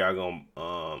pretty sure y'all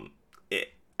gonna.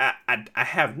 I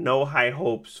have no high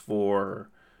hopes for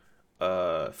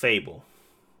Fable.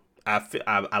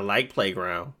 I like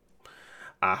Playground.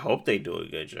 I hope they do a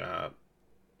good job,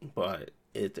 but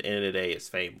at the end of the day, it's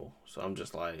Fable. So I'm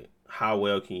just like, how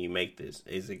well can you make this?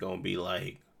 Is it gonna be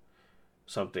like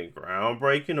something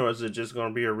groundbreaking, or is it just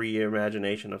gonna be a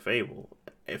reimagination of Fable?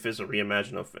 If it's a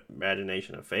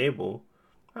reimagination of Fable,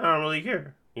 I don't really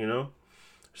care, you know.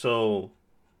 So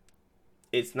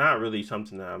it's not really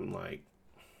something that I'm like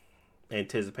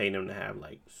anticipating them to have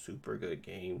like super good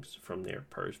games from their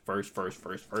first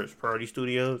party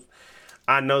studios.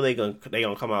 I know they gonna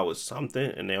come out with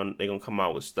something, and they gonna come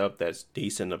out with stuff that's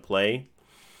decent to play.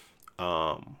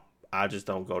 I just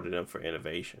don't go to them for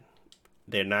innovation.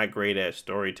 They're not great at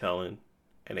storytelling,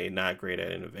 and they're not great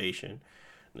at innovation.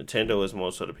 Nintendo is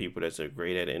most of the people that's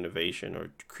great at innovation or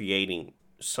creating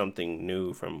something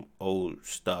new from old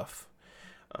stuff.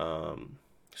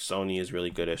 Sony is really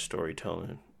good at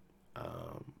storytelling.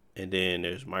 And then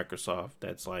there's Microsoft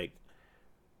that's like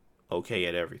okay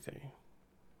at everything.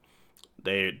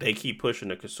 They keep pushing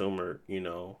the consumer,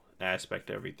 aspect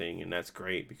of everything, and that's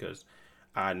great because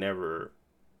I never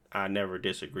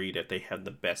disagree that they have the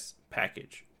best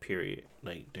package, period.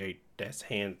 Like that's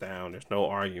hands down. There's no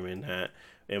arguing that,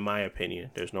 in my opinion,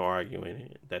 there's no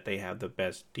arguing that they have the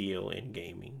best deal in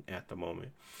gaming at the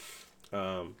moment.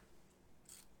 And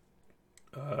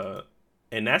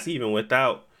that's even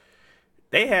without,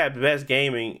 they had the best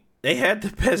gaming. They had the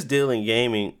best deal in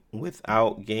gaming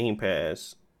without Game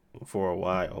Pass for a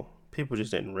while. People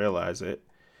just didn't realize it.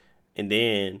 And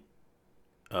then,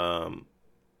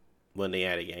 when they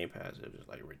added Game Pass, it was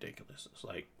like ridiculous. It's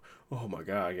like, oh my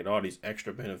god, I get all these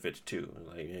extra benefits too.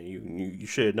 Like, man, you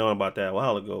should have known about that a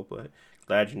while ago, but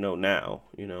glad you know now.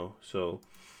 So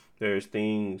there's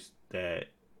things that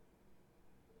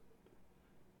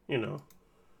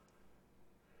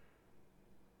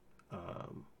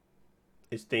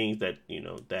it's things that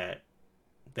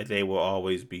that they will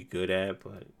always be good at.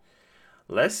 But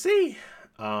let's see.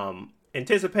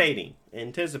 Anticipating.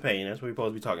 That's what we're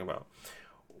supposed to be talking about.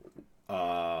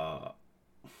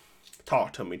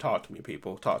 Talk to me,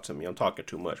 people. Talk to me. I'm talking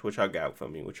too much. What y'all got for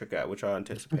me? What y'all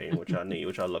anticipating? What y'all need?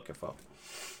 What y'all looking for?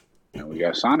 And we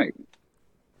got Sonic.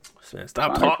 Man,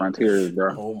 stop Sonic talking. Frontiers,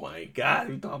 bro. Oh my God,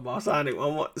 you talking about Sonic?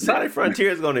 Sonic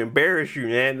Frontiers is gonna embarrass you,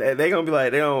 man. They gonna be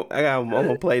like, I'm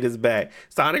gonna play this back.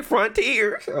 Sonic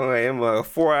Frontiers. Oh, I'm a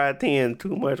 4 out of 10.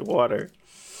 Too much water.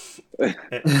 Man,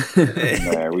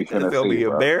 we It's finna gonna see, be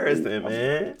bro. embarrassing,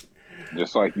 man.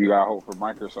 Just like you got hope for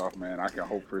Microsoft, man, I can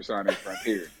hope for Sonic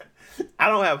Frontiers. I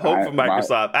don't have hope for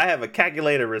Microsoft. I have a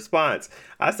calculated response.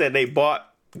 I said they bought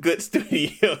good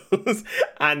studios.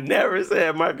 I never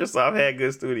said Microsoft had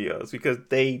good studios because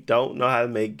they don't know how to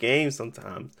make games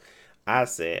sometimes. I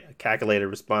said a calculated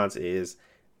response is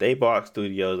they bought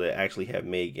studios that actually have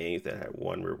made games that have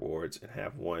won rewards and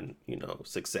have won,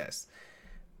 success.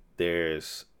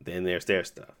 There's their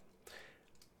stuff.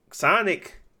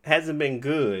 Sonic hasn't been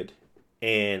good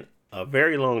in a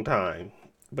very long time,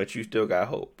 but you still got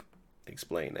hope.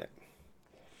 Explain that.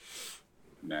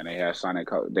 Man, they had Sonic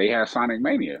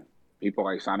Mania. People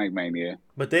like Sonic Mania.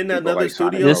 But then People another like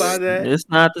Sonic studio This buy that. it's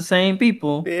not the same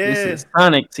people. Yeah. This is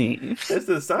Sonic team. It's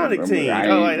the Sonic team. I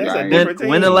That's a ain't- different team.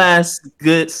 When the last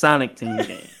good Sonic team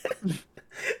game?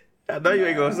 I know you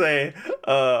ain't gonna say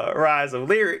Rise of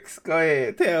Lyrics. Go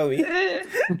ahead, tell me.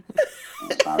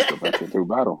 Sonic Adventure 2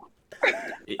 Battle.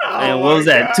 And what was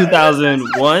that?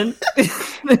 2001.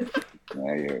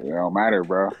 Yeah, it don't matter,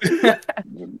 bro.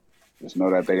 Just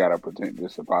know that they got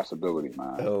it's a possibility,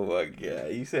 man. Oh my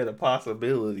God! You said a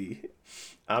possibility.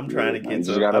 I'm trying to Man, get you to.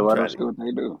 just gotta I'm let trying them see what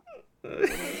they do.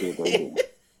 See what they do.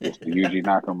 Just the Yuji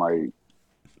Naka might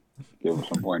give them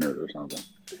some pointers or something.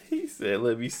 He said,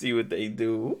 "Let me see what they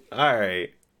do." All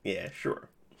right. Yeah, sure.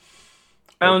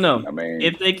 I don't know. I mean,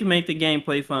 If they can make the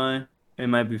gameplay fine, it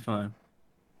might be fine.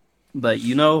 But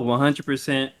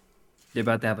 100%, they're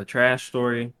about to have a trash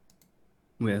story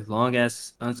with long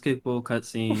ass unskippable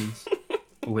cutscenes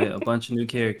with a bunch of new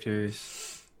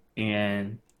characters,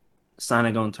 and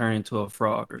Sonic gonna turn into a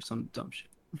frog or some dumb shit.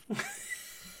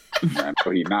 I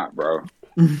know he not, bro.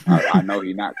 I know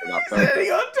he not because I felt He it.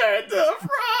 gonna turn into a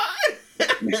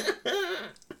frog.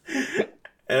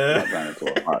 I turned into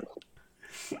a fox.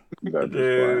 That's just fine.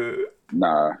 Dude.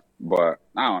 Nah, but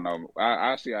I don't know.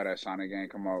 I see how that Sonic game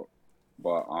come out,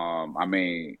 but I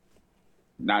mean,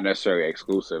 not necessarily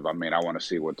exclusive. I mean, I want to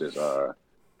see what the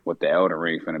Elden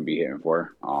Ring finna be hitting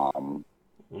for.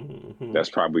 Mhm. That's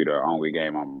probably the only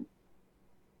game I'm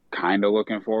kind of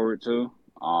looking forward to.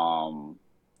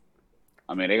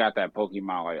 I mean, they got that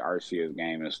Pokemon like Arceus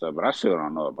game and stuff, but I still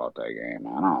don't know about that game,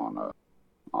 man. I don't know.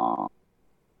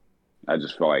 I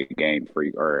just feel like Game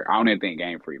Freak, or I don't even think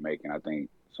Game Freak making. I think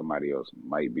somebody else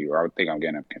might be, or I think I'm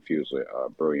getting them confused with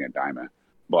Brilliant Diamond.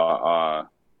 But I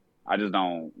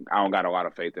don't got a lot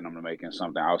of faith in them to making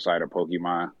something outside of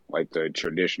Pokemon, like the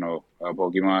traditional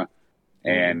Pokemon.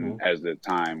 And as the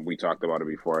time, we talked about it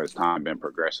before, as time been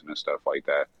progressing and stuff like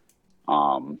that,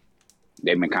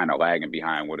 they've been kind of lagging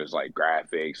behind what is like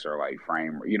graphics or like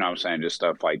frame, you know what I'm saying? Just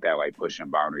stuff like that, like pushing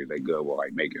boundaries. They good with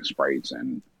like making sprites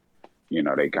and,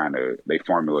 they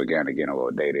formula again to get a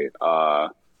little dated.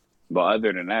 But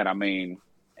other than that, I mean,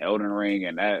 Elden Ring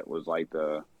and that was like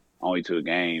the only two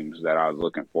games that I was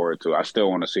looking forward to. I still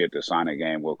want to see if the Sonic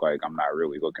game look like. I'm not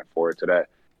really looking forward to that.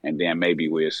 And then maybe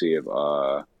we'll see if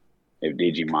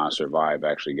Digimon Survive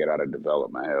actually get out of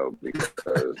development hell,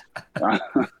 because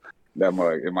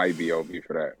it might be OP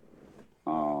for that.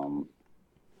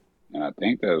 And I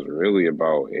think that's really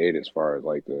about it as far as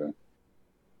like the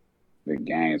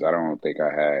games. I don't think I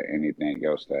had anything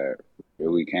else that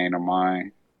really came to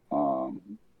mind.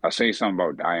 I say something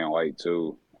about Dying Light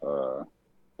too,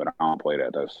 but I don't play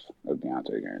that. That's a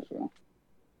Deontay game, so.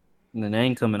 And then they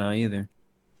ain't coming out either.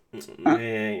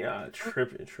 Man, y'all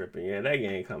tripping. Yeah, that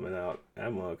game coming out.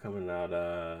 That mug coming out.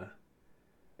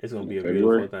 It's gonna be a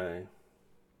February? beautiful thing.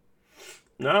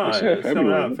 No, They said it's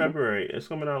coming out in February. February. It's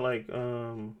coming out like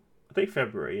I think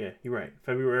February. Yeah, you're right.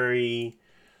 February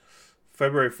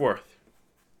 4th.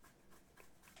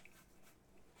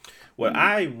 What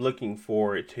I'm looking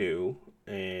forward to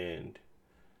and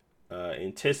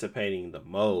anticipating the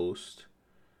most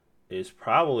is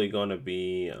probably going to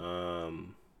be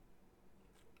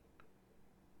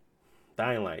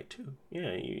Dying Light 2.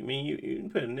 Yeah, you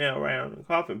put a nail right on the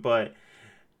coffin, but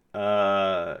You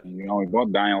only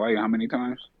bought Dying Light how many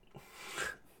times?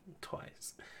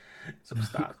 twice. So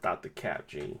stop the cap,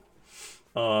 Gene.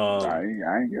 I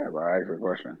ain't got, but I asked a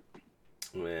question.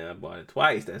 Man, I bought it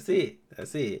twice. That's it.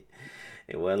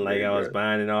 It wasn't like I was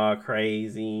buying it all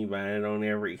crazy, buying it on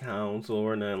every console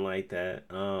or nothing like that.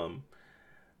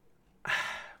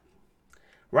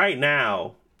 Right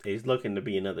now, it's looking to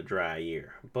be another dry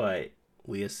year, but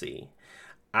we'll see.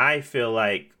 I feel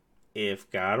like if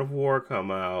God of War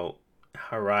come out,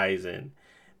 Horizon,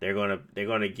 they're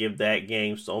gonna give that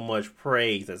game so much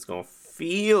praise that's gonna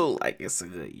feel like it's a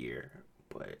good year.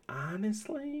 But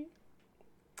honestly,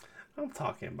 I'm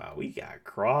talking about we got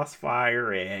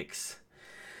Crossfire X,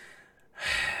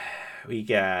 we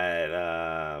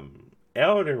got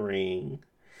Elden Ring.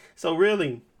 So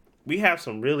really, we have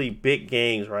some really big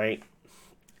games, right?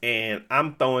 And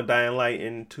I'm throwing Dying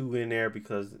Light 2 in there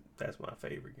because that's my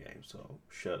favorite game. So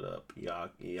shut up, y'all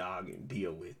can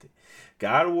deal with it.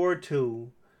 God of War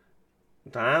 2,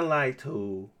 Dying Light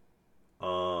 2,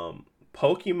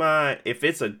 Pokemon. If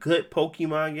it's a good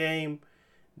Pokemon game,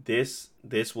 this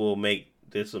will make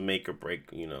or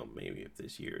break. You know, maybe if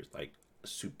this year is like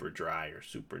super dry or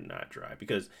super not dry,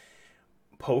 because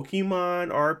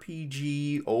Pokemon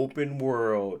RPG open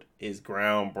world is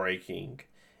groundbreaking.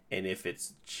 And if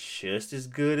it's just as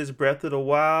good as Breath of the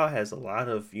Wild, has a lot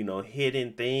of,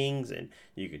 hidden things and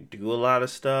you can do a lot of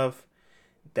stuff,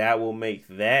 that will make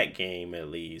that game at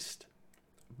least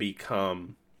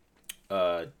become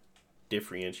a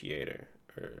differentiator.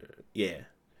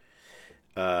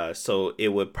 So it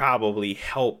would probably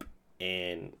help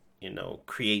in,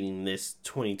 creating this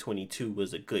 2022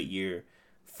 was a good year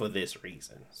for this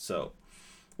reason. So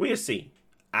we'll see.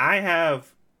 I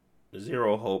have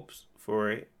zero hopes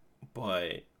for it.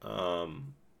 But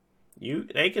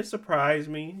they can surprise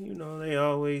me, they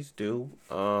always do.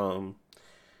 And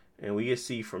we can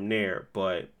see from there.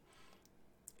 But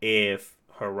if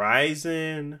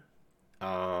Horizon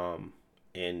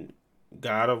and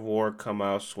God of War come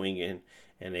out swinging,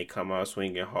 and they come out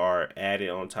swinging hard, added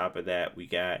on top of that, we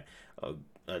got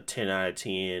a 10 out of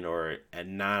 10 or a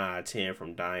 9 out of 10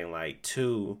 from Dying Light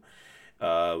 2.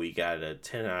 We got a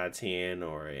 10 out of 10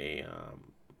 or a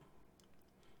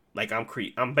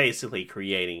I'm basically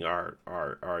creating our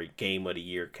game of the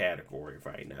year category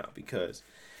right now, because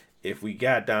if we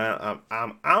got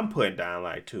I'm putting Dying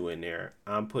Light 2 in there.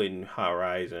 I'm putting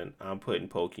Horizon. I'm putting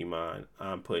Pokemon.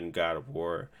 I'm putting God of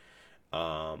War,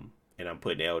 and I'm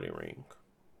putting Elden Ring.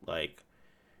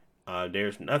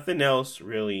 There's nothing else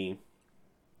really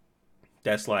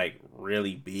that's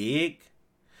really big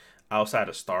outside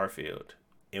of Starfield,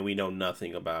 and we know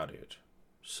nothing about it.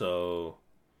 So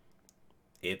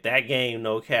if that game,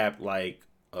 no cap, a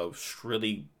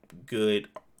really good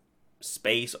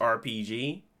space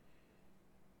RPG,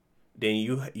 then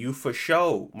you for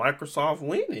sure Microsoft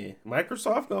winning.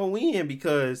 Microsoft gonna win,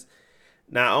 because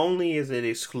not only is it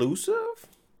exclusive,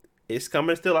 it's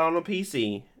coming still out on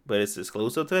PC, but it's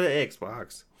exclusive to the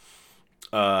Xbox.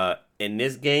 And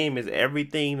this game is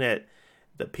everything that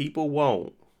the people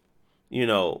want.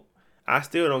 I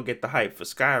still don't get the hype for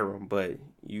Skyrim, but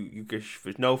you can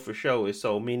know for sure it's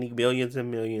so many millions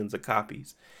and millions of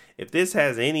copies. If this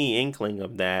has any inkling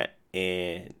of that,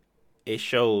 and it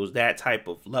shows that type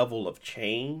of level of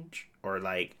change or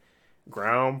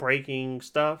groundbreaking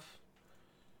stuff,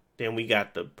 then we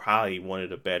got probably one of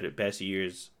the best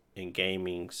years in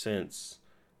gaming since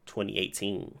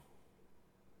 2018,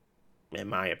 in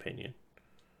my opinion.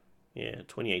 Yeah,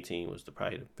 2018 was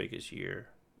probably the biggest year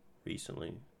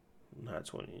recently. Not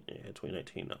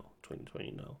 2019, no.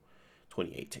 2020, no.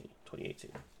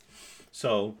 2018.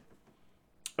 So,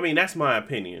 that's my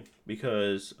opinion,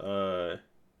 because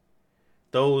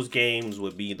those games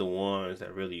would be the ones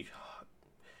that really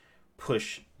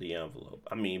push the envelope.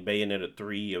 Bayonetta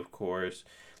 3, of course.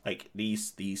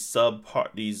 These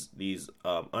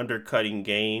undercutting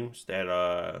games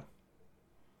that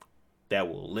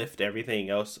will lift everything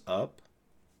else up.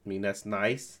 That's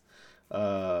nice.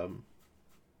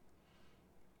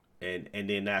 And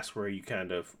then that's where you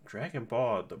kind of Dragon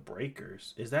Ball The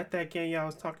Breakers. Is that game y'all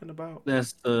was talking about?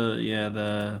 That's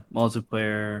the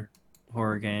multiplayer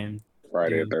horror game.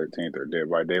 Friday the 13th or Dead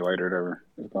by Daylight or whatever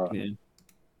it's called. Yeah.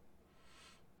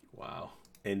 Wow.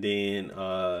 And then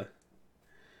those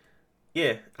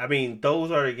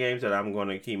are the games that I'm going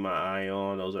to keep my eye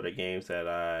on. Those are the games that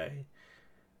I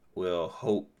will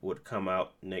hope would come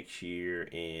out next year,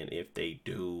 and if they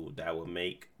do, that would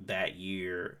make that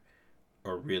year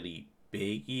a really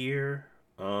big year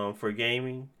for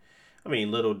gaming.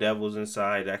 Little Devils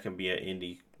Inside, that can be an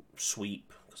indie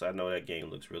sweep, because I know that game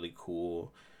looks really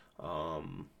cool,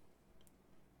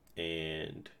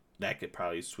 and that could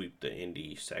probably sweep the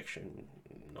indie section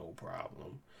no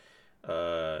problem.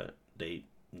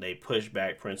 They pushed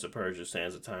back Prince of Persia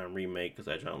Sands of Time remake because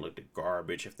that joint looked like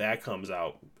garbage. If that comes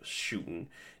out shooting,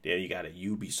 then you got a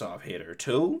Ubisoft hitter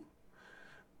too.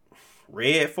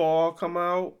 Redfall come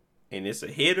out and it's a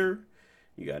hitter.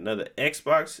 You got another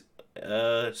Xbox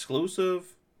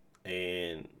exclusive,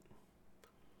 and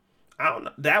I don't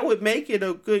know. That would make it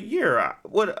a good year.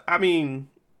 What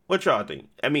y'all think?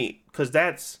 Because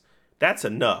that's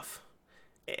enough.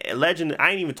 Legend.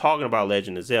 I ain't even talking about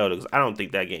Legend of Zelda because I don't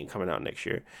think that game coming out next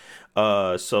year.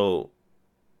 But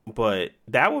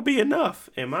that would be enough,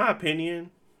 in my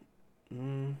opinion.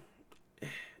 I'm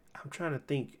trying to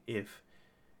think if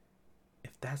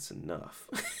that's enough.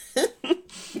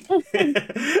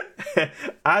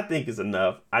 I think it's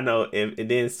enough. I know if and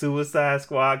then Suicide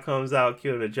Squad comes out,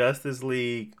 Kill the Justice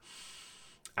League.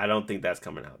 I don't think that's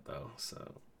coming out though.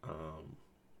 So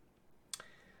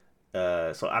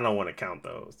I don't want to count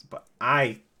those. But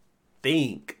I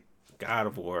think God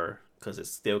of War, because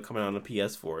it's still coming on the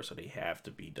PS4, so they have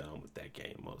to be done with that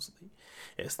game mostly.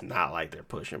 It's not like they're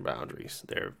pushing boundaries.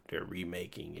 They're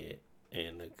remaking it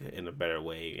in a better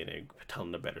way, and they're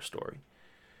telling a better story.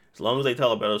 As long as they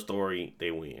tell a better story,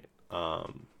 they win.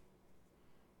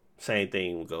 Same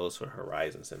thing goes for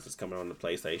Horizon. Since it's coming on the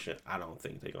PlayStation, I don't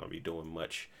think they're gonna be doing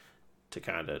much to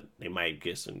kind of. They might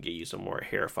give you some more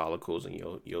hair follicles, and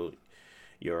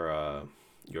your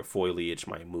foliage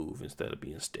might move instead of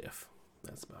being stiff.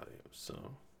 That's about it.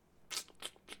 So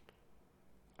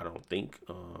I don't think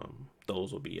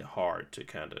those will be hard to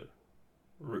kind of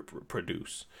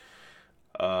produce.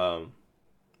 But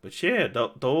yeah,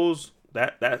 those.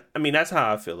 That I mean, that's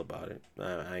how I feel about it.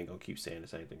 I ain't gonna keep saying the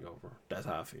same thing over. That's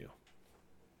how I feel.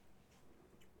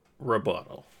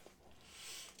 Rebuttal.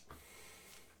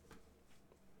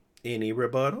 Any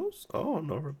rebuttals? Oh,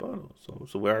 no rebuttals.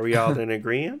 So where are we all in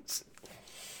agreement?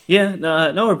 Yeah,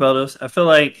 no rebuttals. I feel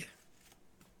like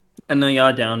I know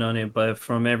y'all down on it, but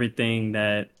from everything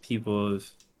that people have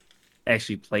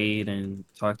actually played and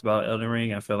talked about Elden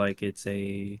Ring, I feel like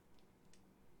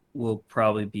will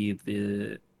probably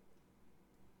be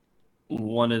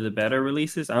one of the better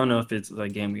releases. I don't know if it's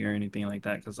like Game Gear or anything like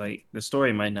that, because like the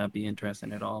story might not be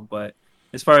interesting at all. But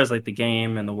as far as like the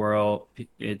game and the world,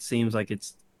 it seems like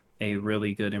it's a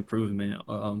really good improvement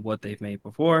on what they've made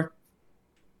before.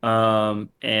 And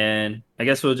I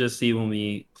guess we'll just see when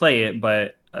we play it.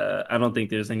 But I don't think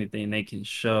there's anything they can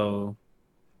show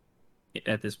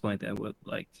at this point that would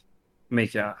like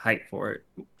make you hype for it,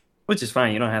 which is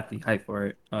fine. You don't have to be hyped for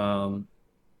it.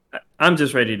 I'm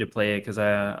just ready to play it because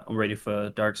I'm ready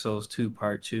for Dark Souls 2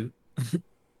 Part 2.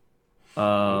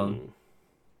 And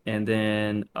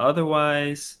then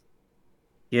otherwise,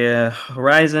 yeah,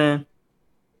 Horizon,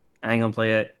 I ain't gonna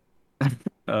play it.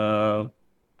 God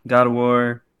of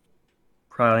War,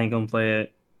 probably ain't gonna play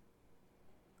it.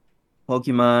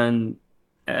 Pokemon,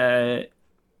 I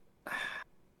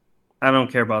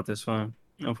don't care about this one,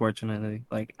 unfortunately.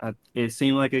 Like, it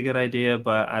seemed like a good idea,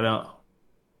 but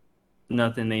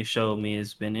nothing they showed me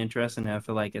has been interesting. I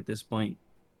feel like at this point,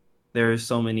 there are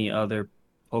so many other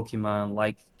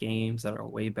Pokemon-like games that are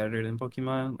way better than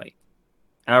Pokemon. Like,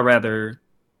 I'd rather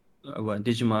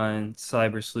Digimon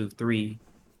Cyber Sleuth 3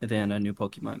 than a new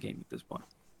Pokemon game at this point.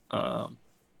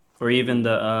 Or even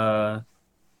the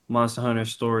Monster Hunter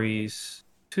Stories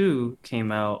 2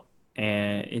 came out,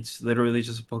 and it's literally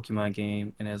just a Pokemon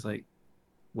game, and it has like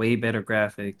way better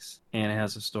graphics, and it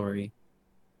has a story.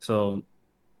 So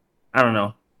I don't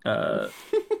know.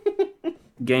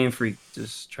 Game Freak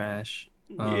just trash.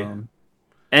 Yeah.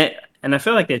 And I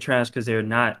feel like they're trash because they're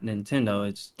not Nintendo.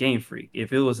 It's Game Freak.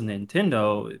 If it was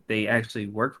Nintendo, they actually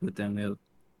worked with them.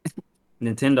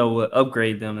 Nintendo would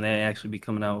upgrade them, and they actually be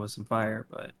coming out with some fire.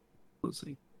 But we'll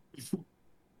see.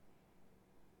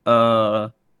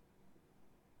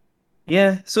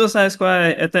 Yeah, Suicide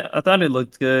Squad. I thought it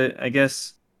looked good. I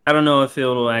guess I don't know if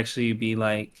it'll actually be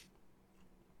like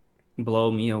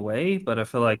blow me away, but I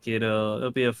feel like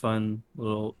it'll be a fun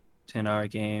little 10-hour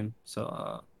game.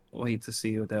 So wait to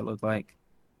see what that look like.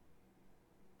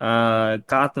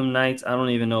 Gotham Knights, I don't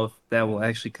even know if that will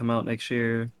actually come out next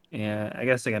year. And I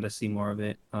guess I got to see more of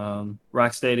it.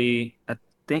 Rocksteady, I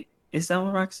think, is that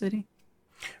one Rocksteady?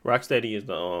 Rocksteady is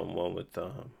the one with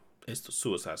it's the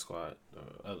Suicide Squad.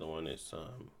 The other one is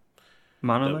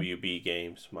Monolith? WB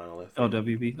Games, Monolith. Oh,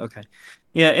 WB. Okay,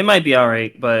 yeah, it might be all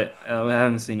right, but I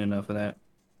haven't seen enough of that.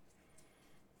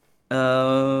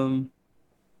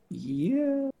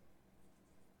 Yeah,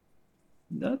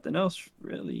 nothing else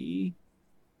really.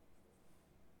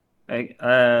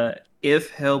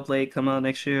 If Hellblade come out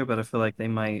next year, but I feel like they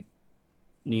might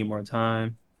need more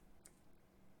time.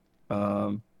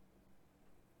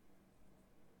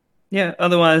 Yeah,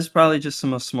 otherwise probably just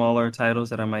some smaller titles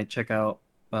that I might check out.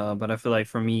 But I feel like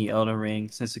for me, Elden Ring,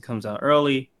 since it comes out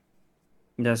early,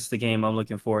 that's the game I'm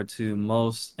looking forward to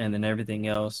most, and then everything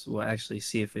else we'll actually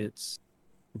see if it's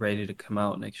ready to come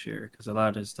out next year because a lot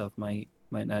of this stuff might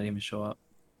not even show up.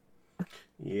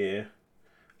 Yeah,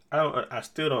 I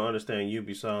still don't understand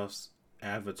Ubisoft's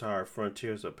Avatar: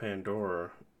 Frontiers of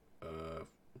Pandora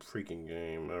freaking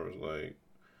game. I was like,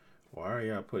 Why are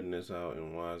y'all putting this out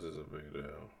and why is this a big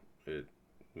deal? It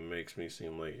makes me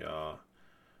seem like y'all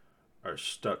are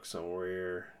stuck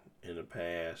somewhere in the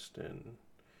past and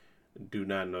do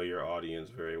not know your audience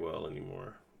very well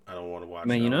anymore. I don't want to watch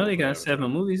Man, you know y'all they got Avatar.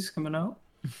 7 movies coming out.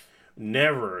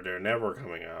 They're never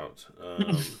coming out.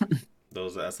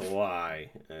 That's a lie,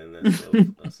 and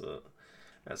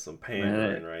that's some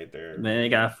pandering right there. Man, they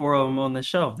got 4 of them on the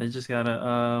shelf. They just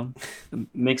gotta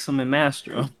mix them and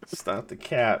master them. Stop the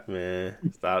cap, man.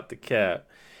 Stop the cap.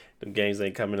 Them games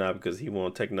ain't coming out because he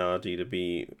want technology to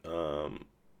be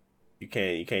you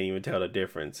can't even tell the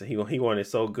difference. He wanted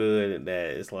so good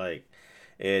that it's like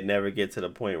it never get to the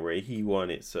point where he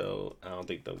wanted. So I don't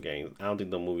think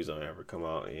the movies will ever come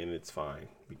out, and it's fine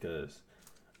because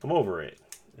I'm over it.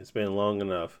 It's been long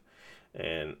enough,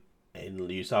 and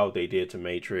you saw what they did to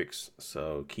Matrix,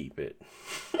 so keep it.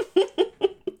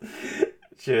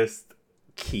 Just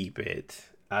keep it.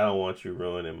 I don't want you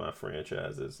ruining my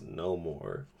franchises no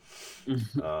more.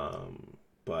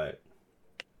 But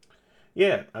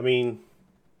yeah, I mean,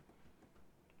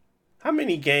 how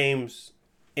many games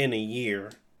in a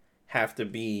year have to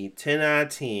be 10 out of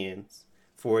 10s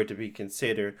for it to be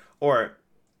considered, or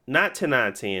not 10 out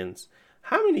of 10s?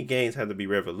 How many games have to be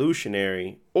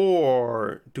revolutionary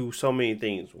or do so many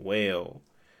things well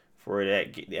for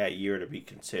that year to be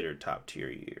considered top tier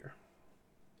year?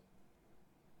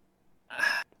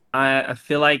 I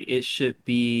feel like it should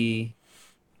be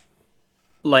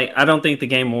like, I don't think the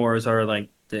Game Awards are like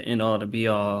the end all to be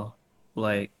all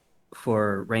like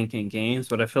for ranking games,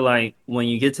 but I feel like when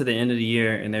you get to the end of the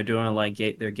year and they're doing like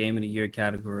their Game of the Year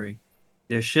category,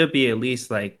 there should be at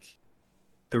least like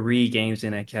 3 games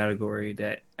in that category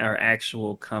that are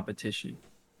actual competition.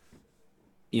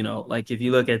 You know, like if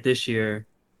you look at this year,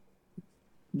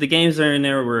 the games that are in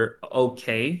there were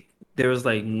okay. There was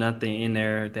like nothing in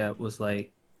there that was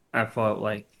like I felt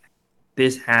like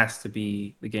this has to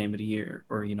be the game of the year,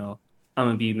 or I'm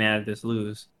gonna be mad if this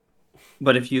lose.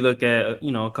 But if you look at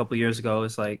a couple years ago,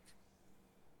 it's like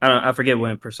I forget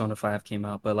when Persona 5 came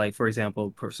out, but like for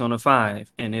example, Persona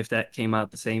 5, and if that came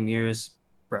out the same year as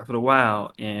Breath of the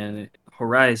Wild and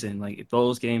Horizon, like if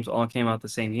those games all came out the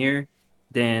same year,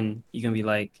 then you can be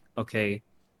like, okay,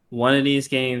 one of these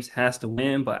games has to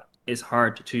win, but it's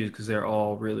hard to choose because they're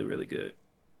all really, really good.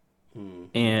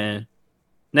 And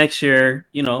next year,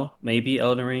 maybe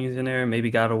Elden Ring's in there,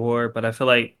 maybe God of War, but I feel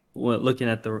like looking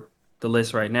at the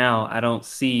list right now, I don't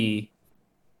see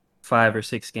 5 or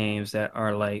 6 games that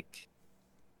are like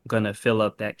gonna fill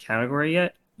up that category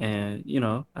yet. And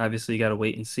obviously you got to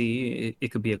wait and see. It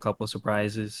could be a couple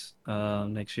surprises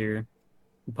next year,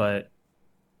 but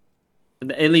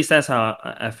at least that's how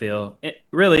I feel. It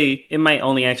might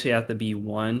only actually have to be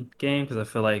one game because I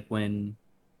feel like when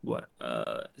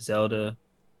Zelda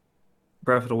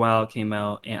Breath of the Wild came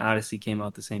out and Odyssey came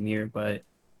out the same year, but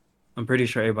I'm pretty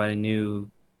sure everybody knew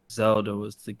Zelda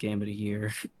was the game of the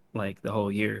year like the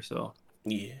whole year. So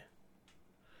yeah.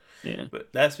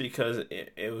 But that's because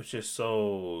it was just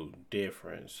so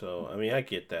different. So I mean, I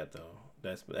get that though.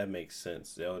 That makes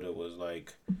sense. Zelda was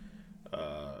like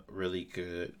really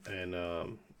good,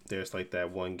 and there's like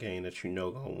that one game that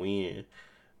gonna win.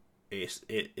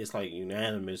 It's like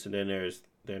unanimous, and then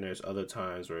there's other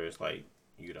times where it's like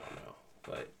you don't know.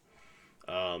 But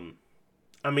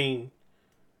I mean,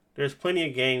 there's plenty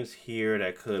of games here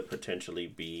that could potentially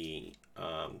be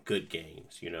good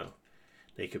games.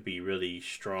 They could be really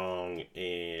strong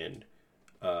and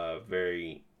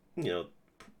very, very,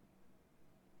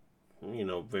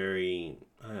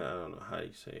 I don't know how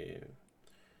you say it,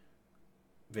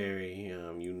 very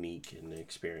unique and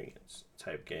experience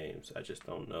type games. I just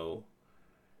don't know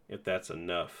if that's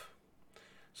enough.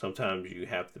 Sometimes you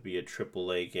have to be a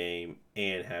AAA game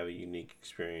and have a unique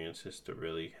experiences to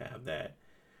really have that.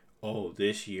 Oh,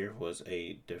 this year was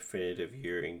a definitive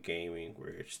year in gaming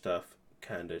where stuff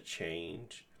kind of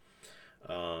change,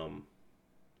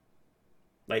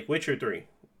 like Witcher 3,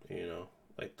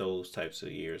 like those types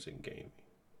of years in gaming.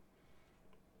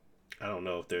 I don't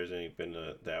know if there's been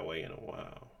that way in a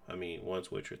while. I mean,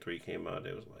 once Witcher 3 came out,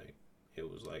 it was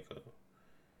like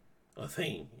a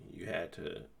thing. You had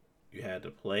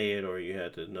to play it, or you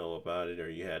had to know about it,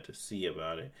 or you had to see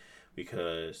about it,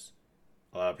 because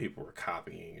a lot of people were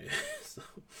copying it. So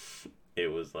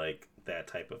it was like that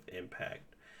type of impact.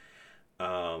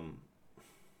 I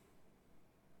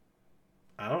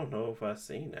don't know if I've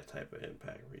seen that type of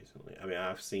impact recently. I mean,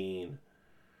 I've seen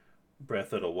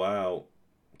Breath of the Wild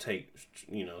take,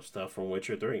 stuff from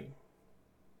Witcher 3.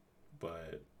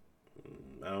 But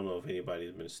I don't know if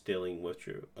anybody's been stealing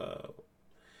Witcher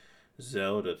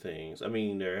Zelda things. I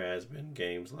mean, there has been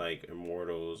games like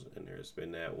Immortals, and there's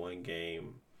been that one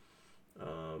game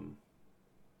um,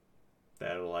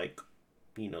 that are like,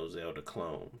 Zelda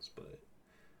clones. But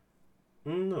I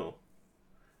don't know.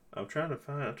 I'm trying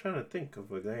to think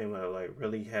of a game that like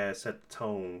really has set the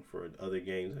tone for other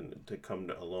games and to come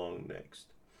along next.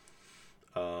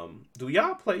 Do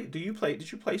y'all play? Did you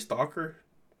play Stalker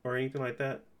or anything like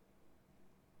that?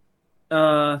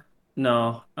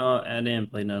 No, I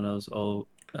didn't play none of those old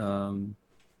um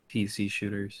PC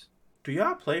shooters. Do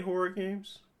y'all play horror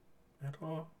games at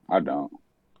all? I don't.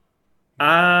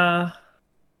 Uh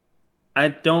I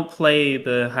don't play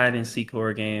the hide and seek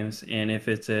horror games, and if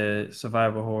it's a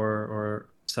survival horror or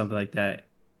something like that,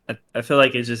 I feel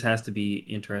like it just has to be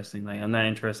interesting. Like I'm not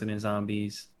interested in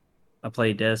zombies. I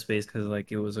played Dead Space because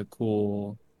like it was a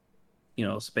cool,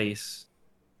 space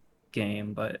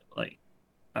game, but like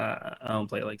I don't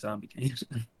play like zombie games.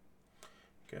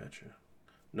 Gotcha.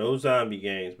 No zombie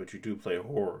games, but you do play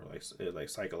horror, like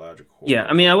psychological Yeah, horror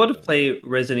I and mean, I stuff would like have that. played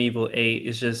Resident Evil 8.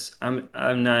 It's just I'm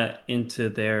not into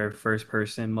their first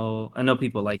person mode. I know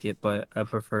people like it, but I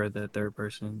prefer the third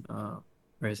person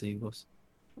Resident Evils.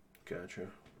 Gotcha.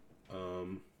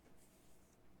 Um.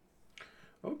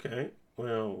 Okay.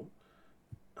 Well,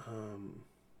 um,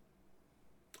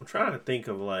 I'm trying to think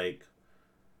of like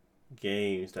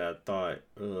games that I thought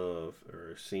of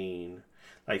or seen.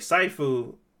 Like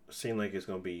Saifu seemed like it's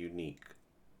gonna be unique,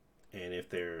 and if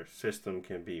their system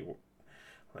can be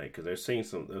like, because they're seeing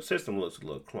the system looks a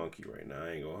little clunky right now.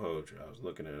 I ain't gonna hold you. I was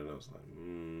looking at it and I was like,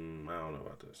 I don't know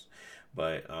about this,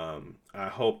 but I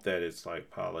hope that it's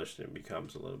like polished and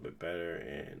becomes a little bit better,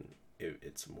 and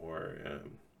it's more.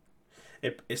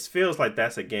 It feels like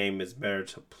that's a game that's better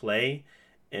to play,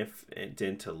 if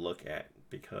than to look at,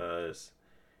 because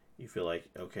you feel like,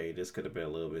 okay, this could have been a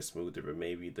little bit smoother, but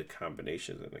maybe the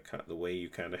combinations and the way you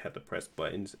kind of have to press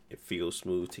buttons, it feels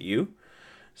smooth to you.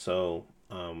 So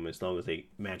as long as they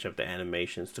match up the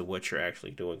animations to what you're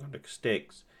actually doing on the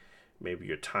sticks, maybe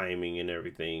your timing and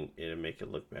everything, it'll make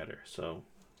it look better. So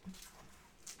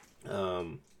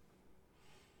um,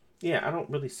 yeah, I don't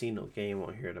really see no game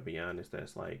on here, to be honest,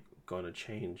 that's like gonna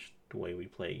change the way we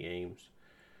play games.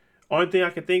 Only thing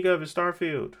I can think of is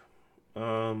Starfield.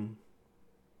 Um,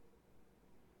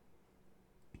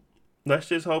 let's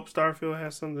just hope Starfield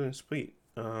has something sweet.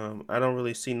 I don't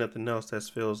really see nothing else that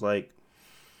feels like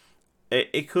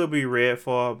it could be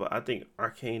Redfall, but I think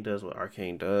Arcane does what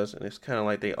Arcane does, and it's kind of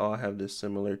like they all have this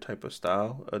similar type of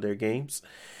style of their games.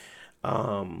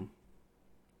 Um,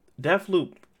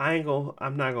 Deathloop,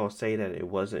 I'm not gonna say that it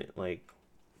wasn't like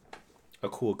a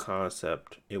cool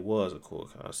concept. It was a cool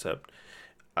concept.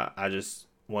 I just,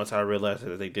 once I realized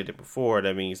that they did it before,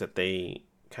 that means that they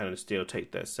kind of still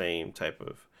take that same type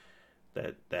of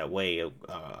that way of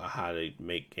how they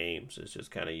make games. Is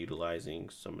just kind of utilizing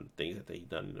some of the things that they've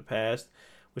done in the past,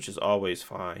 which is always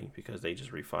fine because they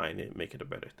just refine it and make it a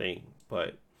better thing.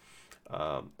 But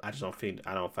I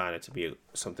don't find it to be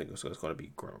something that's going to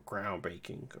be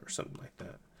groundbreaking or something like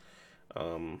that.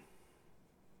 Um,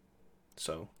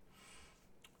 so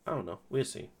I don't know. We'll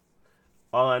see.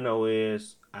 All I know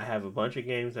is I have a bunch of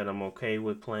games that I'm okay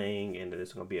with playing, and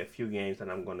there's going to be a few games that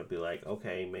I'm going to be like,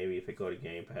 okay, maybe if it go to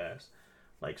Game Pass,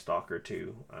 like Stalker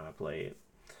 2, I play it.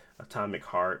 Atomic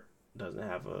Heart doesn't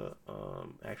have a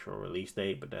actual release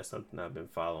date, but that's something I've been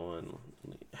following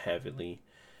heavily.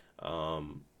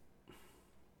 Um,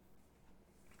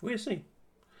 we'll see.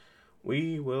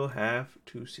 We will have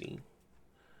to see.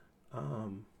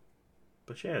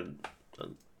 But yeah,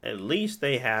 at least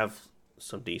they have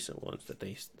some decent ones that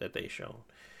they shown.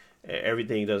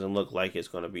 Everything doesn't look like it's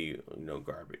gonna be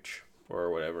garbage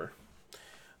or whatever.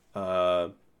 Uh,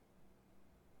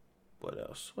 what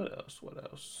else? What else? What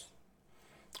else?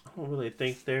 I don't really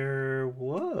think there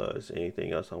was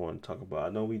anything else I want to talk about. I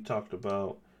know we talked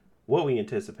about what we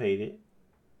anticipated,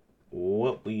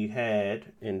 what we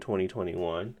had in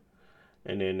 2021,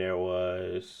 and then there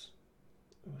was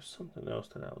something else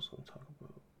that I was going to talk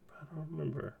about. I don't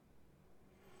remember.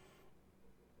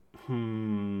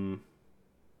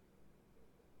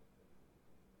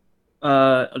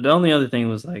 The only other thing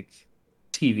was like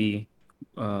TV.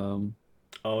 Um,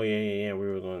 Oh yeah. We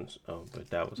were going. Oh, but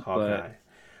that was but Hawkeye.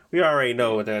 We already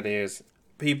know what that is.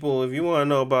 People, if you want to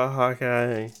know about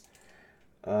Hawkeye,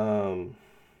 um,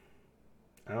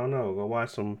 I don't know. Go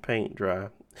watch some paint dry.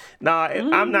 Nah,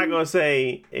 I'm not gonna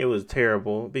say it was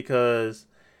terrible because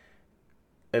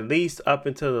at least up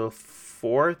until the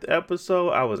fourth episode,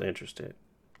 I was interested.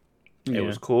 It yeah,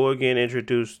 was cool again,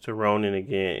 introduced to Ronan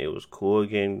again. It was cool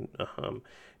again,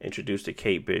 introduced to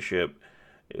Kate Bishop.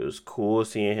 It was cool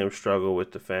seeing him struggle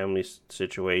with the family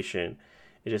situation.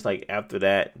 It's just like after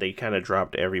that, they kind of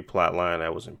dropped every plot line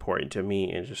that was important to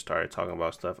me and just started talking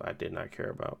about stuff I did not care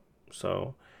about.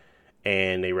 So,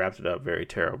 and they wrapped it up very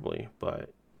terribly.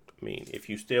 But I mean, if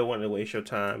you still want to waste your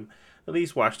time, at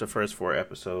least watch the first 4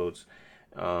 episodes,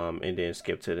 and then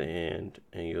skip to the end,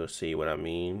 and you'll see what I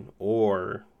mean.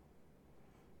 Or,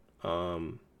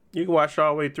 you can watch it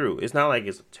all the way through. It's not like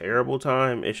it's a terrible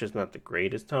time. It's just not the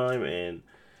greatest time, and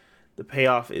the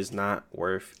payoff is not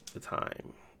worth the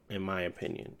time, in my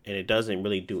opinion. And it doesn't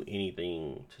really do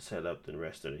anything to set up the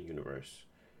rest of the universe.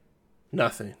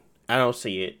 Nothing. I don't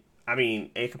see it. I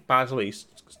mean, it could possibly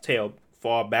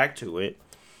fall back to it,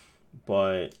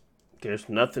 but there's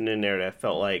nothing in there that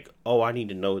felt like, oh, I need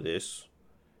to know this,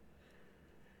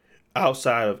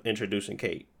 outside of introducing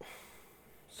Kate.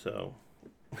 So,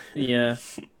 Yeah.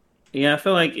 Yeah, I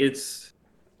feel like it's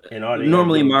and all they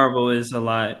normally gotta do- Marvel is a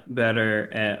lot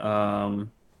better at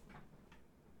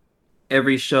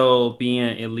every show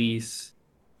being at least,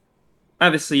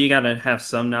 obviously you gotta have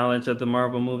some knowledge of the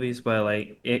Marvel movies, but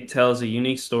like it tells a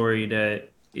unique story that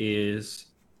is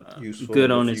Useful good in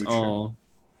the on its future. own.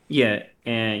 Yeah,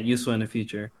 and useful in the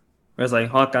future. Whereas like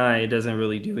Hawkeye, it doesn't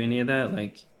really do any of that.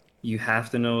 Like you have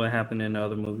to know what happened in the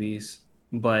other movies,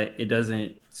 but it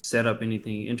doesn't set up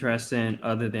anything interesting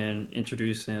other than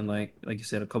introducing like you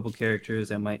said, a couple characters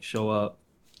that might show up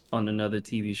on another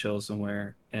TV show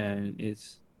somewhere, and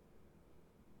it's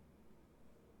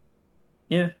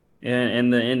yeah,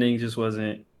 and the ending just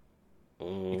wasn't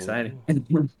exciting.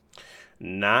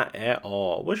 Not at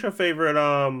all. What's your favorite?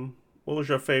 What was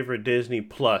your favorite Disney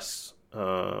Plus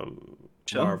Show?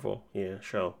 Marvel? Yeah,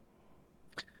 show.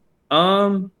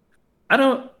 Um, I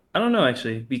don't know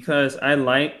actually because I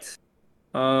liked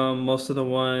most of the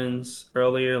ones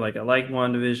earlier. Like I liked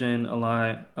WandaVision a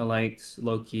lot. I liked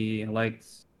Loki. I liked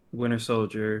Winter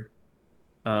Soldier.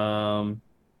 Um,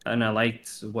 and I liked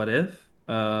What If.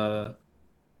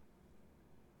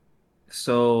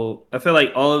 So I feel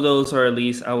like all of those are at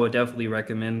least I would definitely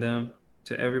recommend them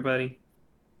to everybody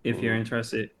if you're Mm.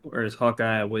 interested. Whereas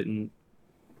Hawkeye, I wouldn't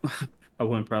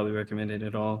probably recommend it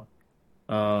at all.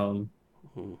 Um,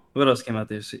 Mhm. what else came out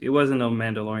this? It wasn't no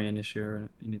Mandalorian this year or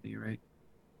anything, right?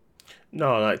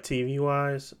 No, like TV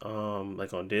wise,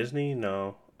 like on Disney,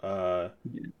 no. Yeah.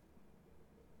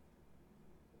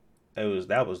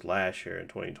 That was last year in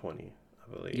 2020,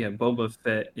 I believe. Yeah, Boba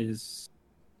Fett is,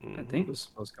 I think, Hmm. was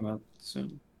supposed to come out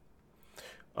soon.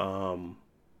 Um,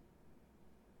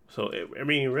 I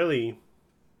mean, really,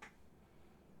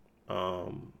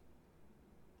 um,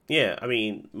 yeah. I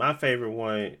mean, my favorite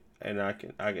one, and I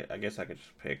guess I could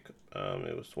just pick.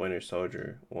 It was Winter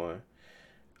Soldier one.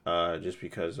 Just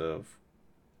because of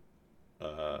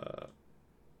uh,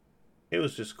 it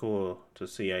was just cool to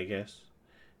see, I guess,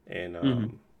 and Hmm.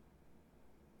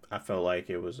 I felt like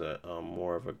it was a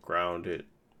more of a grounded,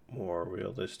 more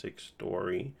realistic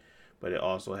story, but it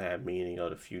also had meaning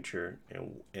of the future,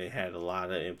 and it had a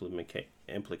lot of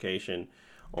implication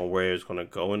on where it's going to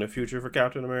go in the future for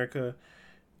Captain America.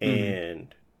 Hmm.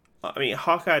 And I mean,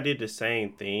 Hawkeye did the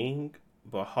same thing,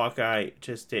 but Hawkeye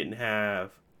just didn't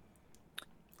have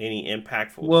any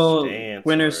impactful Well, stance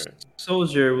Winter or.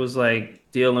 Soldier was like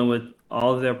dealing with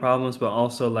all of their problems, but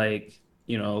also like,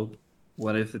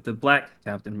 what if the Black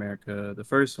Captain America, the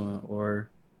first one, or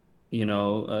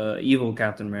evil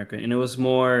Captain America, and it was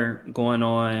more going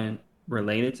on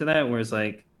related to that, where it's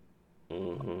like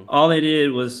Hmm. all they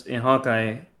did was in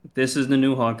Hawkeye, this is the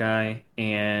new Hawkeye,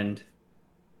 and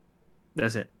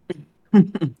that's it.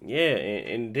 Yeah,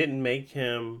 and didn't make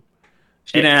him.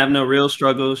 She didn't have no real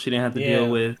struggles. She didn't have to deal Yeah.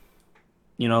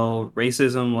 with,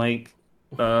 racism like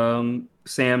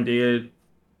Sam did.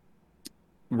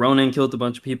 Ronan killed a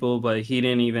bunch of people, but he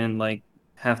didn't even like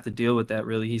have to deal with that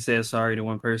really. He said sorry to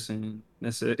one person.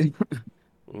 That's it.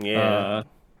 Yeah. uh,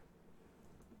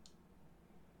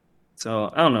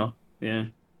 so I don't know. Yeah.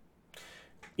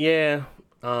 Yeah.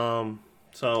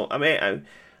 So I mean,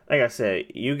 like I said,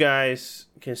 you guys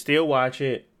can still watch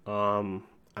it. I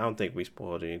don't think we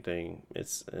spoiled anything.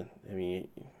 I mean,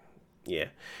 yeah,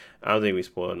 I don't think we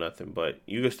spoiled nothing. But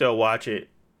you can still watch it,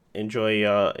 enjoy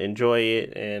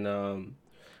it, and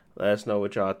let us know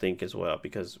what y'all think as well.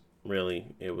 Because really,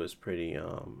 it was pretty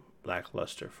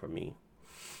lackluster for me.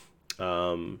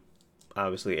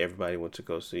 Obviously, everybody went to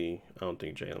go see. I don't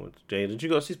think Jalen went. Jay, did you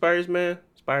go see Spider-Man?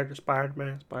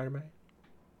 Spider-Man.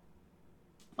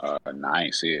 Nah, I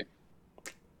ain't see it.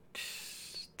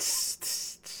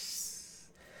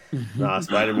 Nah,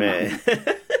 Spider Man.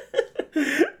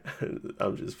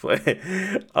 I'm just playing.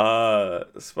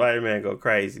 Spider Man go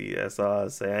crazy. That's all I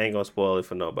say. I ain't gonna spoil it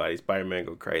for nobody. Spider Man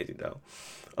go crazy though.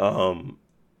 Um,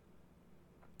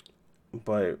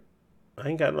 but I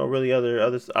ain't got no really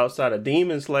others outside of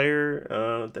Demon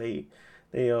Slayer.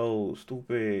 They old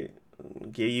stupid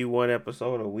give you one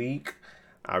episode a week.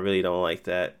 I really don't like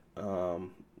that.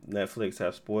 Netflix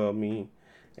have spoiled me,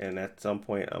 and at some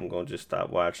point I'm gonna just stop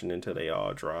watching until they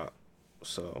all drop.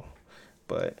 So,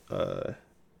 but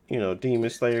Demon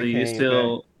Slayer. So you came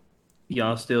still, back.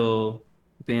 y'all still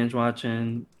binge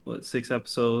watching 6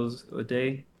 episodes a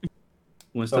day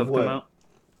when Of stuff come what? out?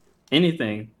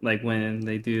 Anything like when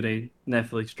they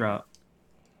Netflix drop.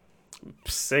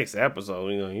 6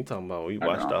 episodes. You talking about we I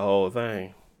watched know. the whole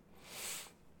thing.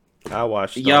 I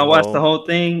watched the Y'all watch the whole. whole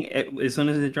thing as soon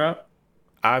as it drop?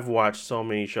 I've watched so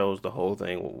many shows the whole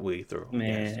thing way through.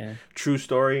 Yes. Man, True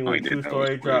Story, Oh, he when did True that was Story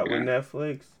quick, dropped with man.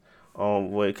 Netflix,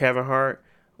 with Kevin Hart,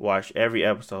 watched every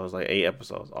episode. It was like 8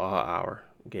 episodes, all an hour.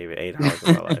 Gave it 8 hours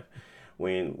of my life.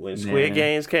 When Squid man.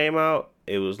 Games came out,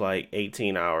 it was like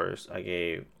 18 hours. I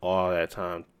gave all that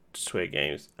time to Squid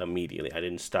Games immediately. I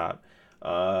didn't stop.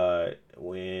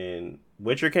 When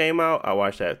Witcher came out, I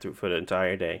watched that through for the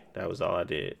entire day. That was all I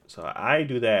did. So I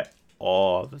do that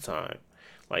all the time.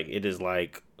 Like, it is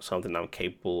like something I'm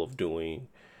capable of doing.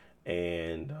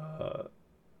 And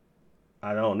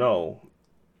I don't know.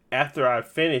 After I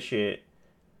finish it,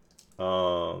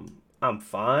 I'm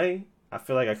fine. I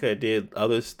feel like I could have did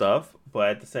other stuff, but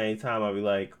at the same time, I'll be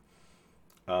like,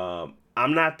 I'm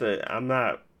not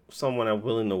someone I'm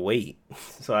willing to wait.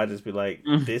 So I just be like,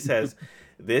 this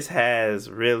has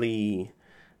really,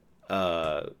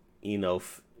 fed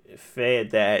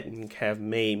that and have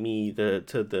made me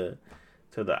to the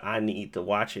I need to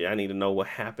watch it. I need to know what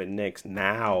happened next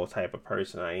now type of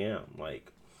person I am.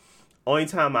 Like, only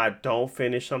time I don't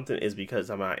finish something is because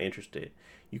I'm not interested.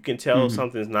 You can tell Mhm.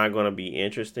 something's not going to be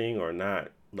interesting or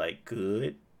not like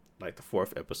good, like the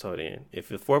fourth episode in. If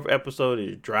the fourth episode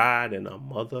is dry than a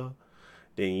mother,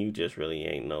 then you just really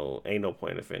ain't no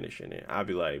point of finishing it. I'll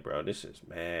be like, bro, this is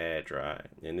mad dry,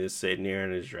 and it's sitting there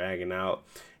and it's dragging out.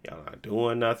 Y'all not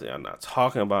doing nothing. I'm not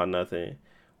talking about nothing.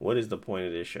 What is the point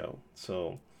of this show?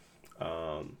 So,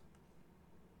 I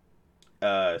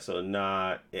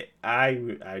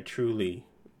truly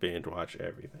binge watch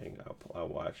everything. I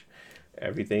watch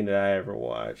everything that I ever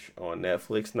watch on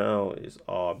Netflix now is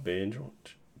all binged.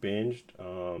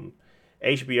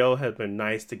 HBO has been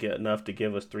nice to get enough to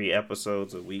give us 3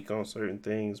 episodes a week on certain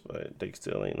things, but they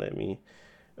still ain't let me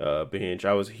binge.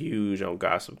 I was huge on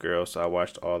Gossip Girl, so I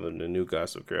watched all of the new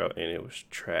Gossip Girl, and it was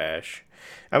trash.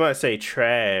 I might say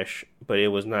trash, but it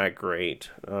was not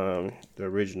great. The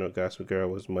original Gossip Girl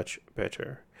was much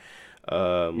better.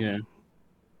 Yeah.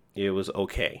 It was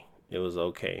okay. It was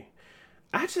okay.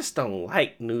 I just don't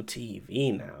like new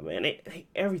TV now, man.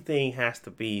 Everything has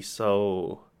to be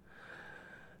so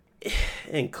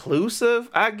inclusive,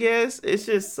 I guess. It's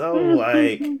just so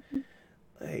like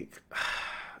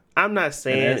I'm not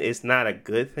saying it's not a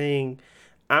good thing.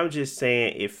 I'm just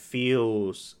saying it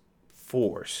feels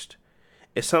forced.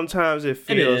 Sometimes it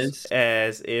feels is.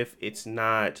 as if it's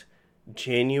not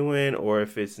genuine or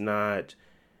if it's not,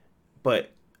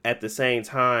 but at the same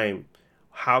time,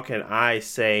 how can I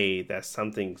say that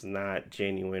something's not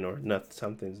genuine or not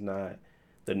something's not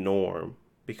the norm?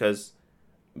 Because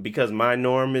my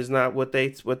norm is not what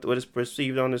is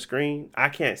perceived on the screen. I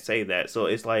can't say that. So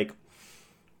it's like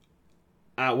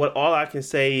all I can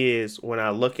say is when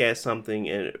I look at something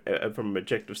and from an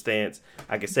objective stance,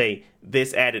 I can say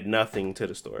this added nothing to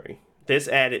the story. This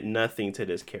added nothing to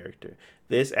this character.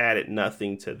 This added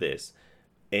nothing to this,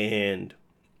 and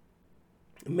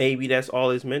maybe that's all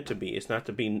it's meant to be. It's not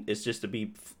to be. It's just to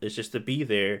be. It's just to be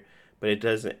there, but it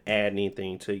doesn't add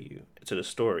anything to you to the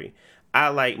story. I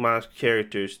like my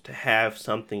characters to have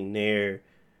something there,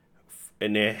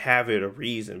 and then have it a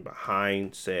reason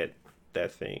behind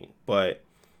that thing. But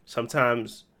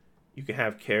sometimes you can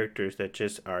have characters that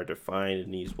just are defined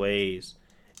in these ways,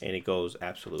 and it goes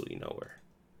absolutely nowhere.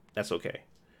 That's okay,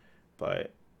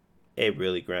 but it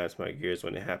really grinds my gears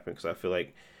when it happens because I feel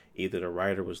like either the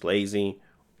writer was lazy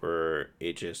or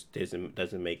it just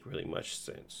doesn't make really much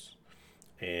sense.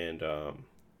 And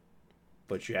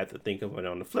but you have to think of it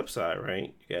on the flip side,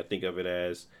 right? You got to think of it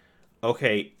as,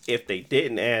 okay, if they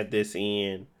didn't add this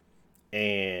in,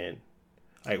 and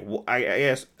like I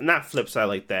guess not flip side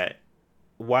like that,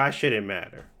 why should it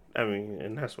matter? I mean,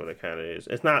 and that's what it kind of is.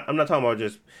 It's not. I'm not talking about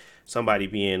just somebody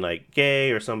being like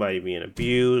gay or somebody being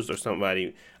abused or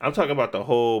somebody. I'm talking about the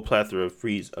whole plethora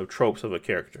of tropes of a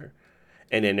character,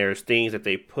 and then there's things that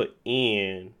they put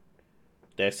in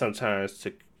that sometimes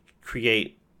to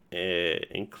create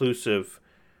inclusive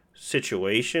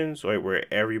situations, right, where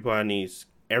everyone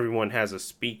has a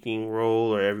speaking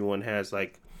role or everyone has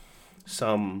like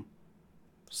some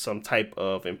type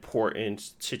of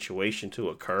important situation to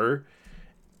occur,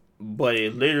 but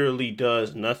it literally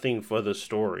does nothing for the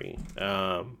story.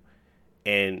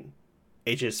 and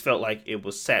it just felt like it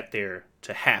was sat there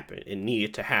to happen. It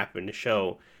needed to happen to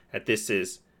show that this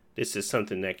is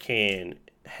something that can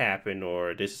happen,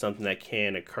 or this is something that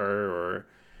can occur, or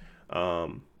I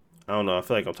don't know. I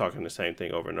feel like I'm talking the same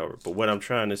thing over and over. But what I'm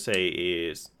trying to say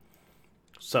is,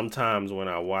 sometimes when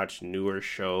I watch newer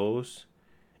shows,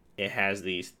 it has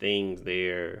these things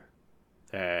there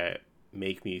that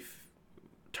make me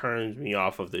turns me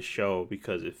off of the show,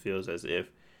 because it feels as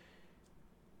if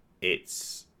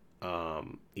it's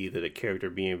either the character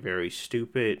being very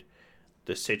stupid,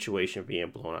 the situation being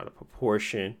blown out of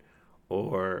proportion,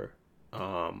 or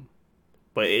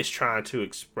but it's trying to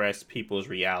express people's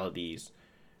realities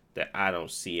that I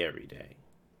don't see every day.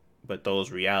 But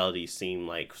those realities seem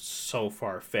like so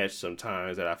far-fetched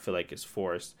sometimes that I feel like it's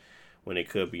forced, when it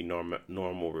could be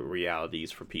normal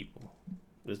realities for people.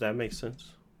 Does that make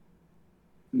sense?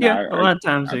 Yeah, a lot of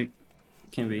times it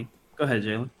can be. Go ahead,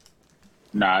 Jalen.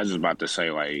 Nah, I was just about to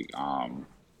say, like,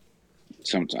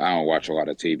 sometimes I don't watch a lot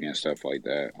of TV and stuff like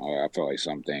that. I feel like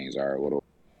some things are a little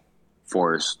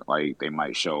forced. Like, they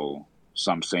might show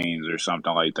some scenes or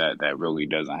something like that that really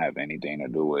doesn't have anything to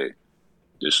do with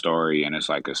the story, and it's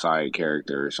like a side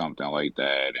character or something like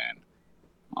that.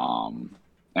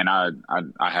 And I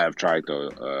have tried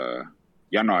to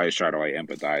y'all know I just try to like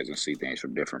empathize and see things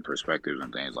from different perspectives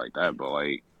and things like that. But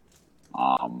like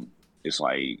it's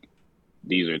like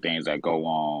these are things that go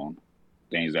on,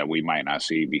 things that we might not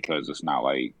see because it's not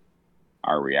like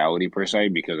our reality per se,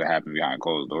 because it happened behind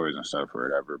closed doors and stuff or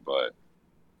whatever. But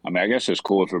I mean, I guess it's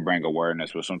cool if it bring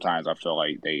awareness, but sometimes I feel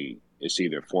like it's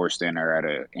either forced in there at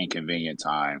an inconvenient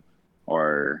time,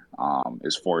 or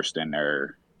it's forced in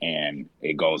there and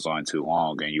it goes on too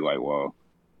long, and you like, well,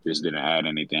 this didn't add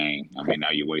anything. I mean, now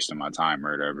you're wasting my time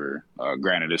or whatever.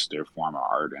 Granted, it's their form of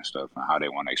art and stuff and how they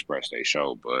want to express their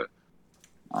show, but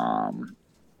I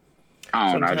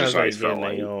don't know. I just always felt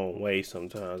like their own way.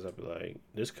 Sometimes I'd be like,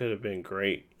 this could have been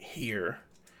great here,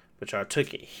 but y'all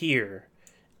took it here,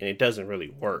 and it doesn't really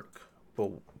work.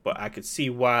 But I could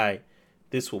see why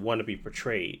this would want to be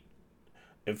portrayed.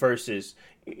 And versus,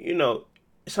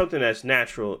 something that's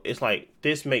natural. It's like,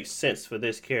 this makes sense for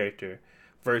this character,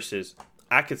 versus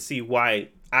I could see why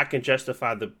I can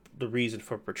justify the reason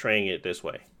for portraying it this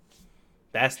way.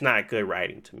 That's not good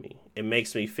writing to me. It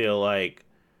makes me feel like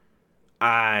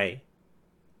I'm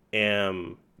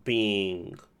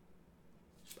being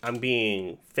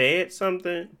fed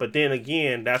something, but then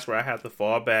again, that's where I have to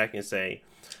fall back and say,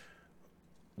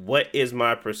 what is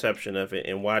my perception of it,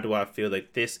 and why do I feel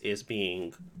like this is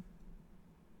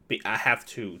I have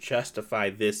to justify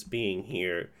this being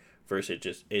here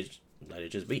versus let it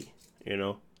just be,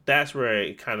 That's where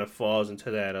it kind of falls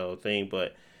into that old thing.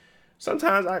 But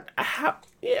sometimes I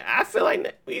feel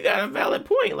like we got a valid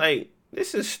point. Like,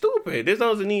 this is stupid. This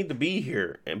doesn't need to be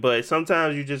here. But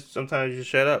sometimes you just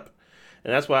shut up.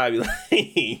 And that's why I be like,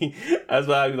 I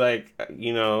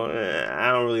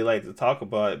don't really like to talk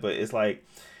about it, but it's like,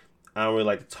 I don't really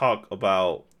like to talk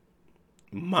about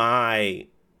my,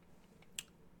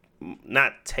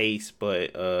 not taste,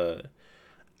 but I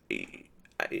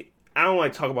don't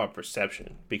like to talk about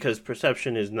perception, because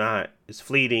perception it's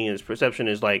fleeting, and perception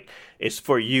is like, it's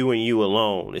for you and you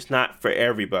alone. It's not for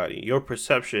everybody. Your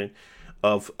perception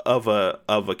of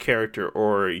a character,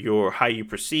 or how you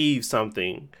perceive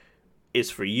something, is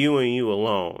for you and you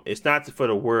alone. It's not for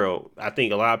the world. I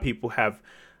think a lot of people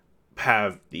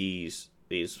have these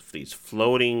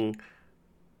floating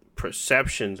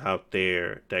perceptions out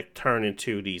there that turn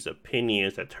into these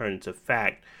opinions, that turn into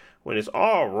fact, when it's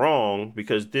all wrong,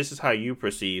 because this is how you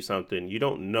perceive something. You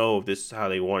don't know if this is how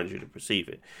they wanted you to perceive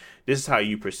it. This is how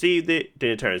you perceived it, then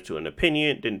it turns to an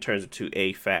opinion, then it turns into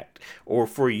a fact, or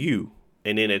for you.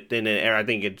 And then I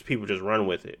think people just run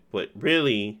with it. But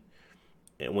really,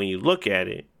 and when you look at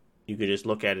it, you can just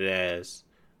look at it as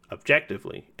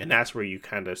objectively. And that's where you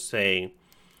kind of say,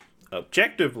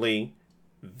 objectively,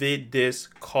 did this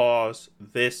cause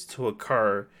this to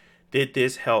occur? Did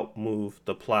this help move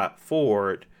the plot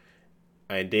forward?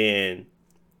 And then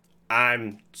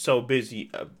I'm so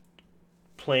busy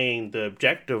playing the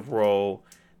objective role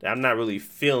that I'm not really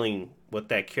feeling what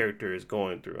that character is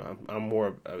going through. I'm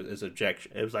more as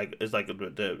objection. It's like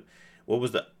what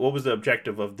was the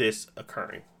objective of this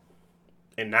occurring?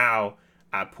 And now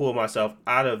I pull myself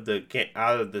out of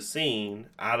the scene,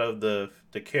 out of the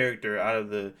character, out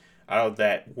of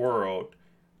that world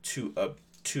to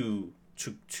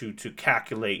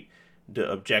calculate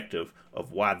the objective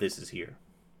of why this is here.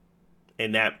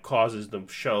 And that causes the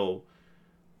show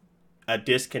a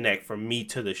disconnect from me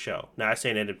to the show. Not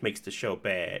saying that it makes the show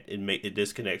bad. It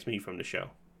disconnects me from the show.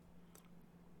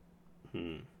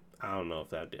 I don't know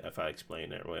if I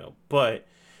explained that well, but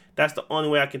that's the only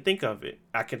way I can think of it.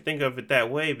 I can think of it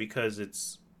that way because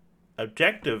it's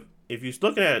objective. If you're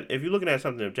looking at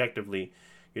something objectively,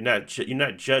 you're not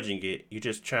judging it. You're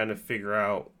just trying to figure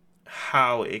out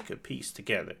how it could piece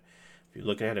together. If you're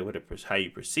looking at it with how you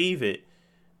perceive it,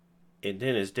 and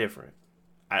then it's different.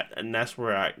 And that's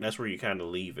where you kind of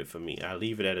leave it for me. I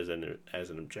leave it as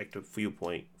an objective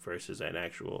viewpoint versus an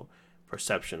actual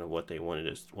perception of what they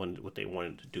wanted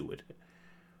to do with it.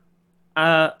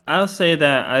 I'll say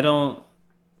that I don't,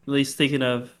 at least thinking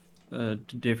of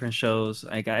different shows,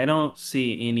 like I don't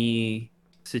see any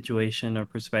situation or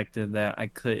perspective that I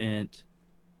couldn't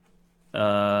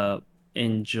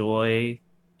enjoy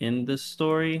in the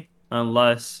story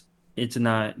unless it's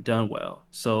not done well.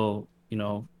 So,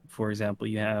 for example,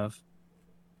 you have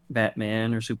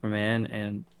Batman or Superman,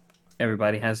 and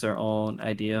everybody has their own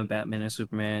idea of Batman and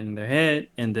Superman in their head,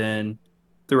 and then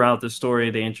throughout the story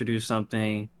they introduce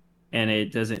something and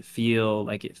it doesn't feel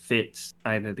like it fits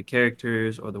either the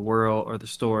characters or the world or the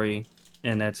story,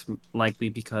 and that's likely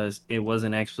because it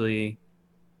wasn't actually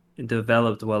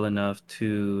developed well enough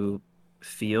to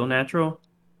feel natural.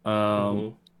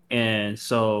 And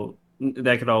so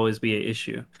that could always be an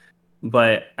issue.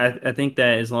 But I think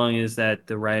that as long as that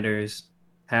the writers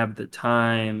have the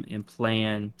time and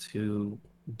plan to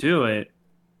do it,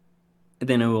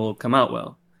 then it will come out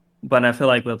well. But I feel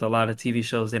like with a lot of TV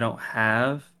shows, they don't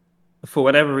have, for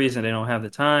whatever reason, they don't have the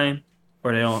time,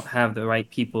 or they don't have the right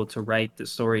people to write the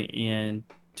story in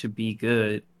to be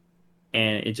good,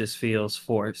 and it just feels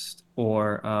forced.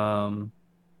 Or I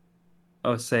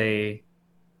would say,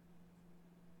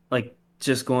 like,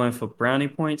 just going for brownie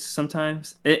points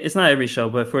sometimes. It's not every show,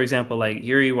 but for example, like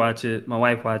my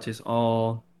wife watches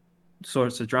all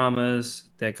sorts of dramas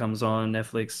that comes on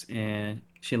Netflix, and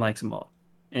she likes them all.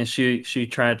 And she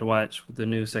tried to watch the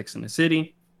new Sex and the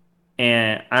City,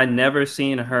 and I never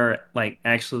seen her like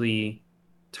actually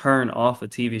turn off a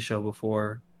TV show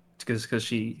before because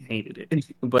she hated it.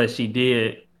 But she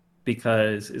did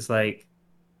because it's like,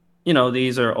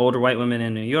 these are older white women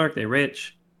in New York, they're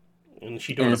rich. And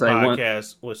she doing a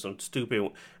podcast with some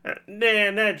stupid...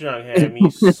 Man, that junk had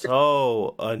me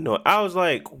so annoyed. I was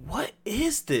like, what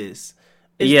is this?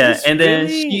 And then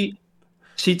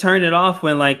she turned it off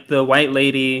when, like, the white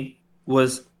lady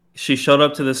she showed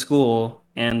up to the school,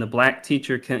 and the black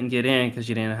teacher couldn't get in because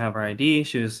she didn't have her ID.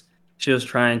 She was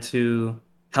trying to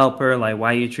help her, like,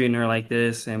 why are you treating her like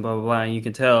this, and blah, blah, blah. And you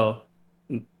can tell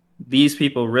these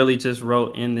people really just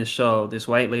wrote in this show, this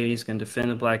white lady's going to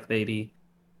defend a black lady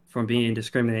from being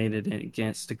discriminated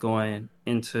against to going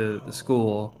into the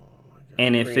school.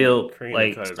 And it felt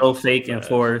like so fake and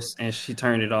forced, and she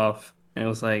turned it off, and it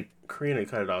was like, Karina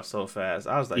cut it off so fast.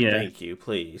 I was like, thank you,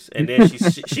 please. And then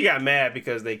she got mad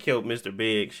because they killed Mr.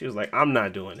 Big. She was like, I'm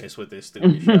not doing this with this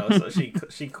stupid show. So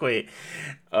she quit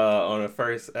on the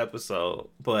first episode.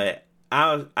 But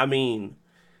I mean,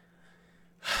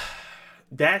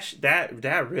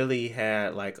 that really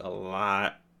had like a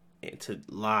lot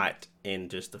in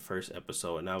just the first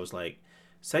episode. And I was like,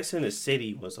 Sex and the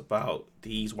City was about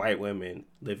these white women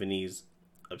living these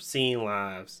obscene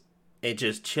lives and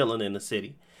just chilling in the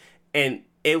city. And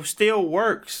it still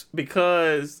works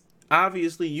because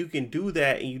obviously you can do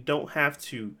that, and you don't have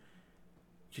to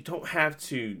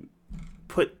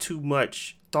put too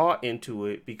much thought into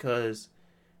it, because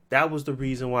that was the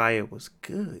reason why it was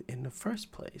good in the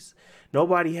first place.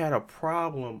 Nobody had a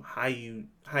problem how you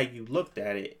looked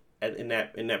at it in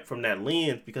that from that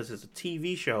lens, because it's a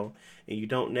TV show and you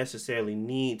don't necessarily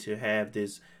need to have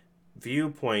this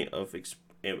viewpoint of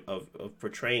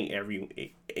portraying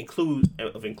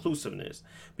inclusiveness,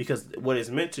 because what it's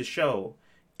meant to show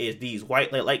is these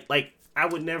white like I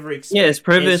would never expect. It's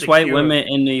privileged white women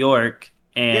in New York,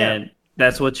 and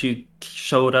that's what you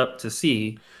showed up to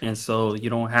see, and so you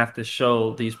don't have to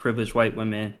show these privileged white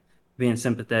women being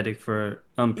sympathetic for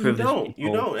unprivileged people.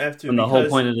 You don't have to. And the whole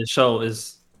point of the show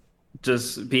is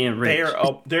just being rich.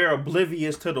 They're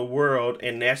oblivious to the world,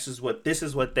 and this is what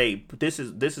they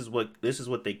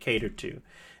cater to.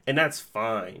 And that's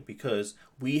fine, because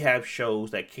we have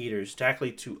shows that cater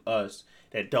exactly to us,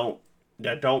 that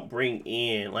don't bring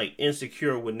in, like,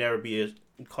 Insecure would never be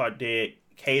caught dead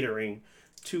catering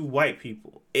to white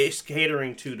people. It's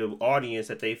catering to the audience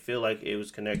that they feel like it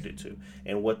was connected to,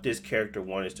 and what this character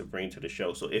wanted to bring to the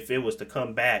show. So if it was to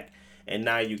come back and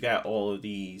now you got all of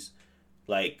these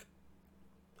like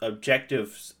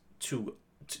objectives to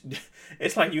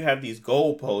it's like you have these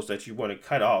goalposts that you want to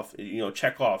cut off,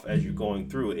 check off as you're going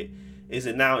through it. Is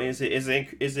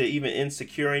it even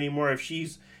insecure anymore if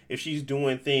she's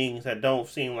doing things that don't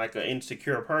seem like an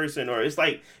insecure person? Or it's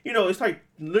like, it's like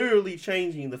literally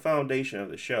changing the foundation of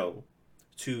the show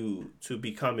to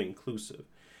become inclusive.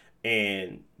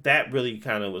 And that really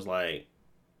kind of was like,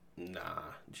 nah.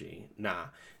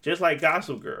 Just like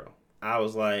Gossip Girl, I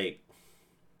was like,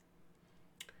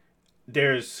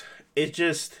 it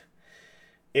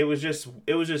was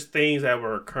just things that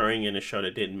were occurring in the show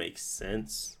that didn't make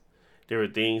sense. There were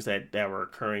things that were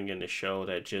occurring in the show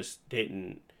that just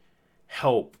didn't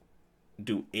help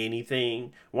do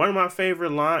anything. One of my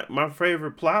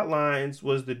favorite plot lines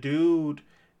was the dude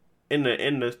in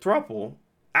the throuple.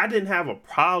 I didn't have a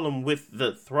problem with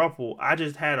the throuple. I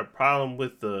just had a problem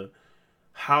with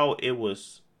how it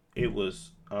was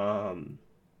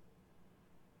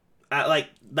I like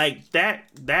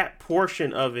that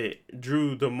portion of it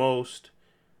drew the most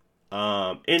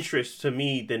interest to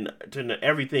me than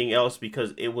everything else,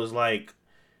 because it was like,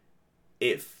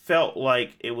 it felt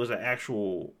like it was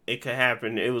it could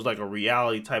happen. It was like a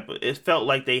reality type of, it felt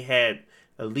like they had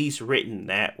at least written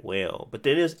that well. But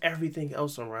then there's everything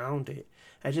else around it.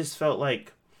 I just felt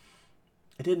like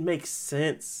it didn't make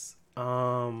sense.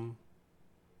 It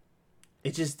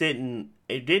didn't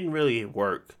really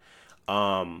work.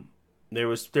 There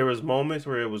was moments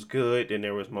where it was good, and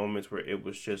there was moments where it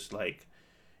was just like,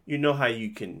 how you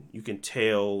can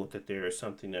tell that there is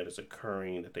something that is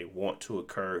occurring that they want to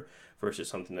occur versus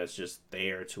something that's just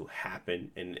there to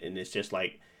happen, and it's just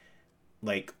like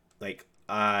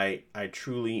I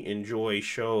truly enjoy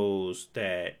shows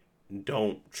that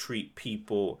don't treat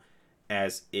people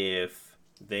as if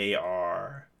they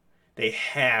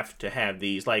have to have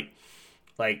these like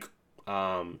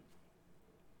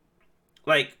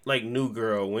New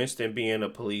Girl, Winston being a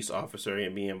police officer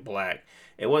and being black.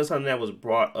 It wasn't something that was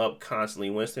brought up constantly.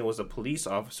 Winston was a police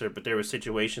officer, but there were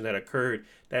situations that occurred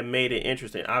that made it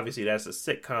interesting. Obviously, that's a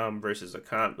sitcom versus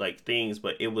things,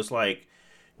 but it was like,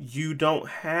 you don't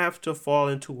have to fall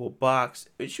into a box,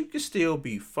 but you can still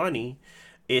be funny.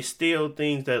 It's still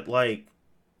things that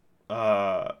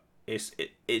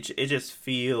it just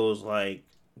feels like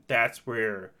that's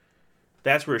where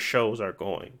shows are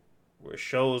going. Where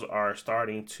shows are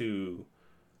starting to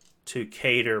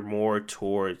cater more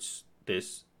towards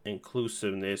this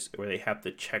inclusiveness, where they have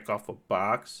to check off a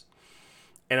box.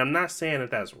 And I'm not saying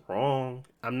that that's wrong.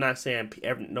 I'm not saying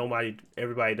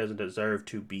everybody doesn't deserve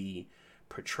to be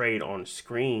portrayed on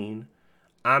screen.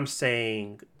 I'm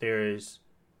saying it's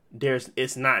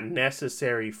not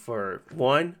necessary for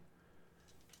one,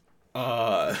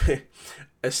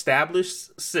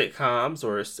 established sitcoms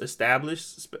or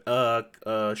established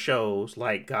shows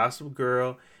like Gossip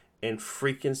Girl and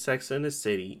freaking Sex and the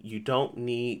City. You don't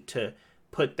need to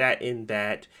put that in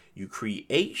that. You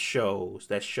create shows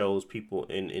that shows people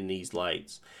in these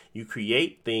lights. You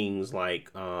create things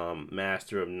like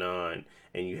Master of None,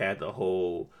 and you had the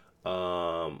whole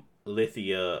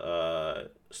Lithia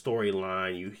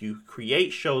storyline. You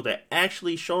create shows that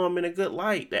actually show them in a good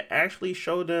light, that actually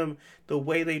show them the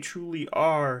way they truly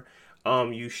are.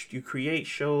 You create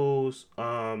shows.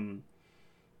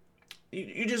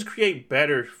 You just create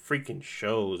better freaking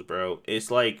shows, bro.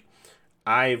 It's like,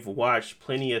 I've watched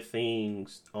plenty of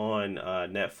things on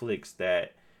Netflix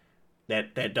that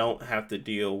don't have to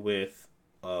deal with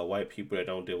white people, that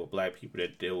don't deal with black people,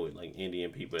 that deal with like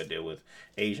Indian people, that deal with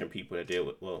Asian people, that deal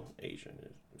with, well, Asian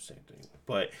is the same thing,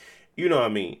 but you know what I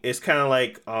mean. It's kind of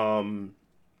like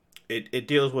it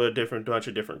deals with a bunch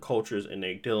of different cultures, and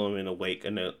they deal them in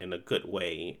a good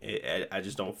way. I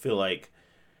just don't feel like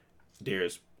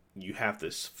you have to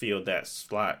feel that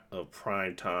slot of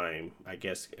prime time, I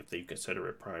guess, if they consider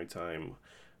it prime time,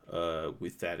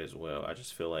 with that as well. I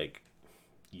just feel like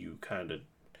you kind of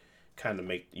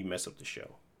mess up the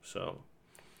show. So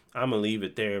I'm gonna leave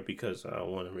it there, because I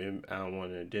don't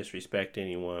want to disrespect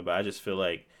anyone, but I just feel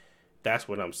like that's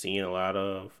what I'm seeing a lot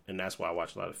of, and that's why I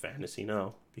watch a lot of fantasy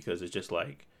now, because it's just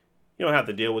like, you don't have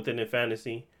to deal with it in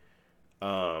fantasy.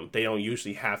 They don't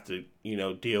usually have to,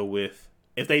 deal with,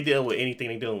 if they deal with anything,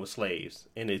 they're dealing with slaves,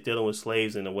 and they're dealing with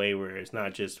slaves in a way where it's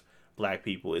not just black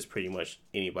people. It's pretty much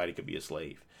anybody could be a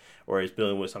slave, or it's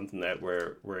dealing with something that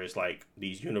where it's like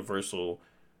these universal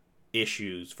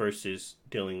issues versus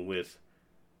dealing with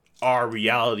our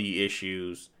reality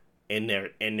issues in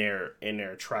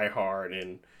their try hard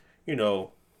and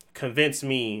convince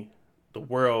me the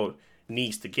world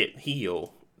needs to get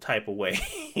healed type of way.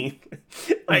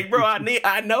 Like, bro,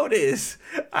 I know this.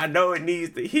 I know it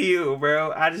needs to heal,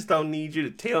 bro. I just don't need you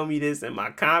to tell me this in my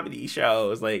comedy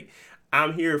shows. Like,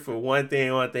 I'm here for one thing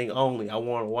only. I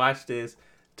want to watch this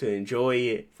to enjoy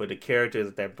it, for the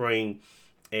characters that bring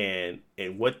and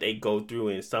what they go through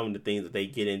and some of the things that they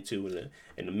get into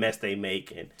and the mess they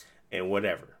make and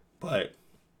whatever. But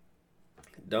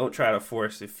don't try to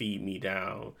force to feed me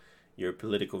down your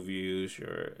political views,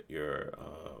 your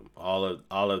all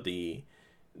of the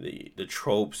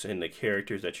tropes and the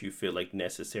characters that you feel like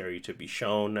necessary to be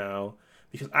shown now,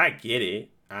 because I get it.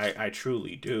 I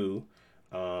truly do.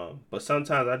 But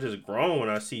sometimes I just groan when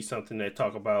I see something that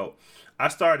talk about. I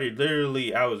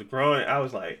was growing. I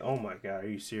was like, oh my God, are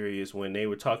you serious? When they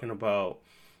were talking about,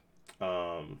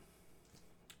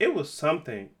 it was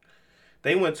something.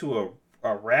 They went to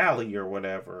a rally or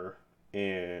whatever,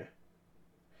 and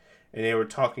they were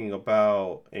talking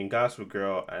about in Gospel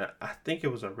Girl. I think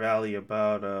it was a rally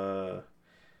about it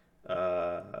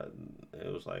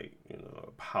was like,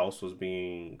 a house was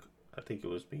being, I think it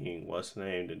was being what's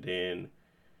named, and then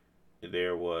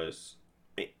there was,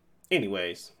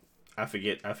 anyways, I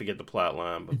forget the plot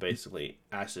line, but basically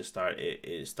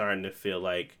it's starting to feel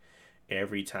like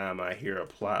every time I hear a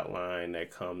plot line that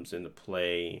comes into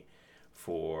play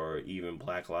for even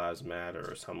Black Lives Matter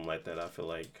or something like that, I feel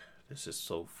like this is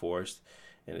so forced,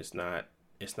 and it's not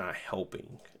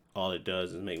helping. All it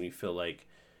does is make me feel like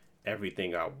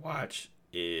everything I watch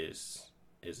is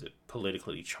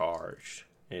politically charged,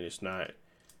 and it's not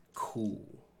cool.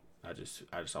 I just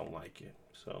don't like it.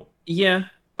 So Yeah,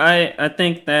 I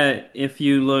think that if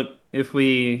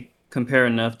we compare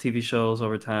enough TV shows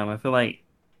over time, I feel like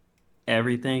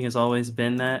everything has always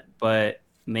been that, but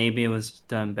maybe it was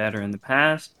done better in the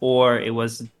past, or it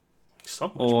was,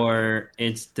 or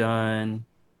it's done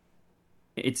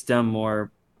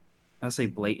more, I'll say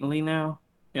blatantly now.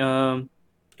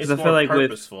 It's I more feel like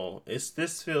purposeful.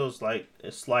 This feels like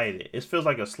it's slighted. It feels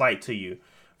like a slight to you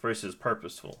versus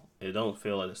purposeful. It don't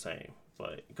feel the same.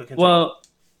 But well,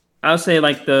 I'll say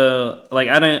like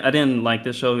I didn't like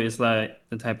the show. It's like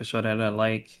the type of show that I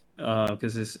like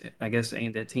because it's, I guess,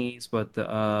 aimed at teens. But the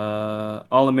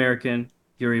All American,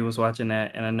 Yuri was watching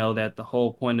that, and I know that the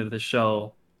whole point of the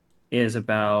show is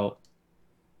about,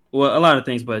 well, a lot of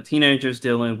things, but teenagers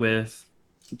dealing with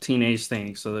teenage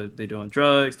things. So they're doing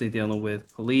drugs, they're dealing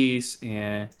with police,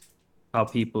 and how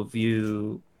people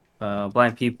view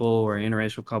Black people or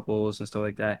interracial couples and stuff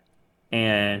like that.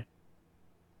 And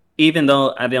even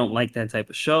though I don't like that type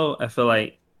of show, I feel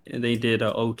like they did an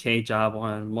okay job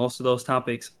on most of those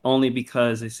topics, only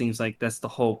because it seems like that's the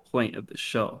whole point of the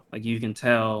show. Like, you can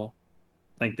tell,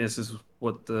 like, this is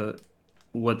what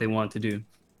they want to do.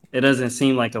 It doesn't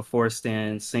seem like a forced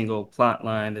in single plot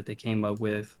line that they came up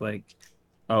with. Like,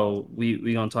 oh,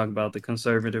 we gonna talk about the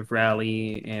conservative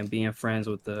rally and being friends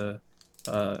with the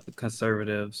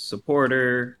conservative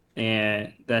supporter,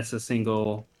 and that's a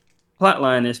single plot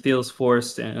line that feels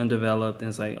forced and undeveloped. And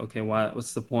it's like, okay,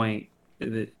 what's the point?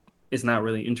 It's not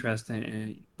really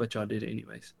interesting, but y'all did it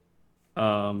anyways.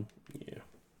 Yeah.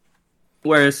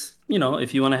 Whereas,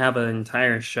 if you want to have an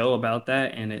entire show about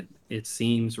that, and it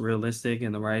seems realistic,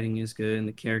 and the writing is good, and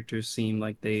the characters seem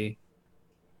like they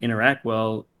interact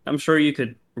well, I'm sure you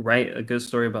could write a good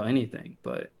story about anything.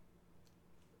 But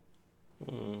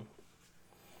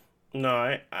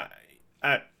no,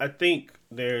 I think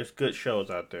there's good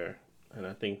shows out there, and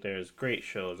I think there's great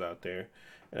shows out there,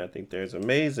 and I think there's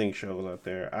amazing shows out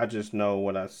there. I just know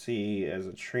what I see as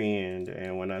a trend,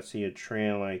 and when I see a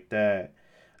trend like that,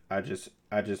 I get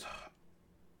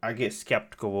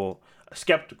skeptical.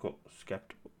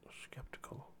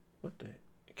 What the?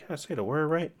 Can I say the word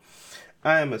right?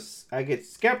 I get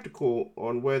skeptical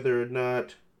on whether or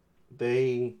not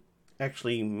they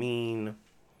actually mean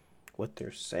what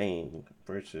they're saying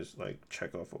versus like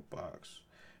check off a box,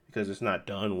 because it's not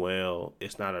done well.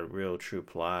 It's not a real true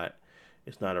plot.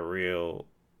 It's not a real,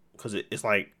 because it's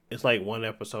like one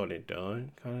episode and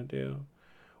done kind of deal.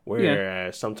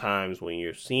 Whereas sometimes when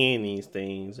you're seeing these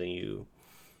things and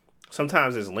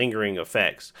sometimes it's lingering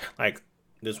effects. Like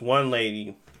this one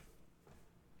lady,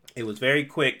 it was very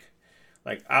quick.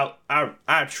 Like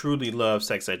I truly love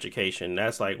Sex Education.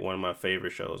 That's like one of my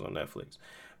favorite shows on Netflix.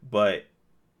 But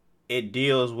it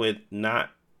deals with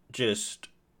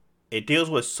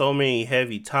so many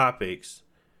heavy topics,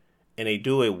 and they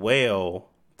do it well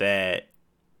that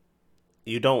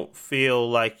you don't feel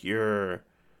like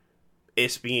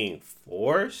it's being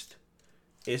forced.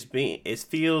 It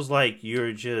feels like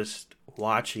you're just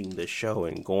watching the show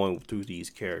and going through these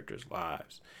characters'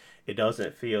 lives. It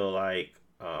doesn't feel like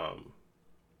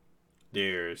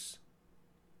there's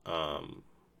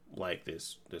like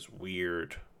this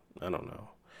weird, I don't know,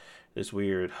 this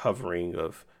weird hovering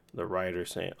of the writer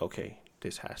saying, okay,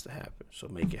 this has to happen, so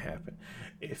make it happen.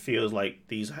 It feels like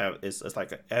it's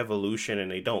like an evolution, and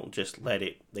they don't just let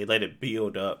it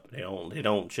build up. They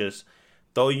don't just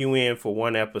throw you in for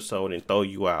one episode and throw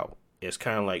you out. It's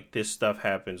kind of like this stuff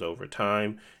happens over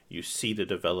time. You see the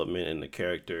development in the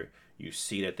character. You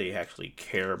see that they actually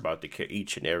care about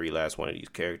each and every last one of these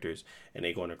characters, and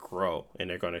they're going to grow, and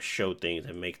they're going to show things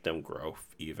and make them grow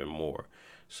even more.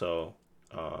 So,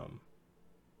 love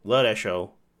that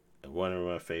show. One of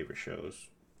my favorite shows,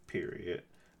 period.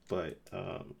 But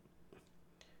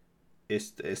it's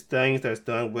things that's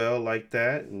done well like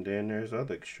that, and then there's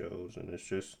other shows, and it's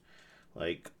just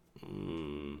like,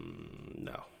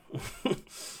 no.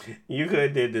 You could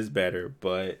have did this better,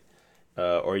 but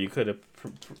or you could have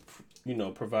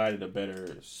provided a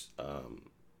better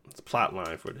plot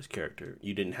line for this character.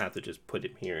 You didn't have to just put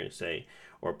him here and say,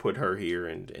 or put her here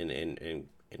and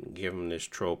give him this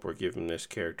trope or give him this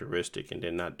characteristic and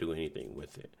then not do anything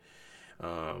with it.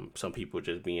 Some people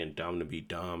just being dumb to be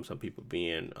dumb. Some people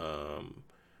being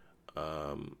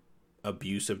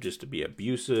abusive just to be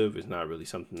abusive is not really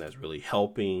something that's really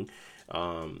helping.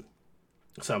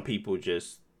 Some people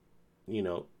just,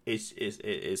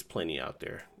 it's plenty out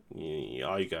there.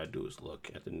 All you gotta do is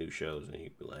look at the new shows and you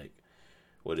be like,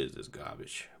 what is this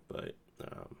garbage? But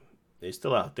it's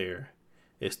still out there.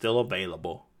 It's still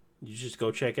available. You just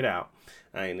go check it out.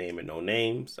 I ain't naming no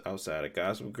names outside of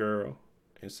Gossip Girl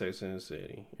and Sex and the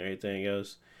City. Everything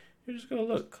else, you're just gonna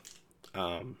look.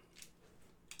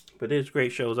 But there's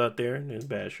great shows out there and there's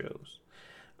bad shows.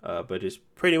 But it's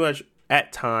pretty much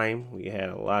at time. We had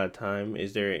a lot of time.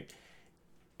 Is there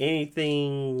any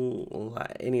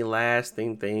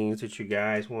lasting things that you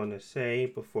guys want to say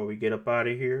before we get up out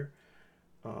of here?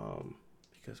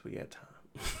 Because we got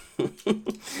time.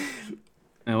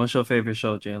 And what's your favorite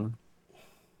show, Jalen?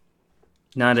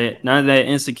 Now that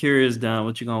Insecure is done,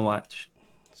 what you gonna watch?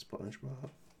 SpongeBob.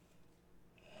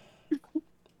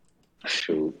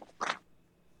 Shoot.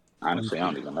 Honestly, I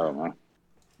don't even know, man.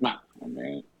 Nah, I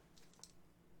mean,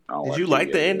 did you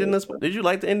like the ending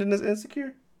of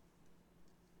Insecure?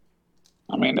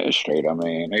 I mean, that's straight. I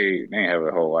mean, they ain't have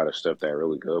a whole lot of stuff that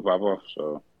really could pop off.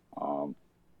 So,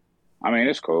 I mean,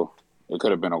 it's cool. It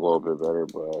could have been a little bit better,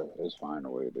 but it's fine the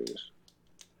way it is.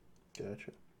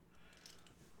 Gotcha.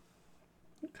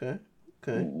 Okay.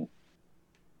 Mm-hmm.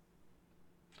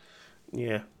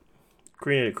 Yeah.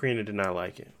 Karina did not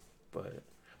like it, but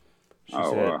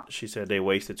she said they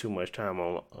wasted too much time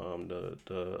on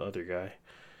the other guy.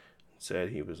 Said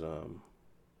he was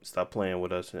stop playing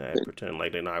with us and pretend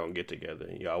like they're not gonna get together.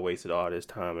 Y'all wasted all this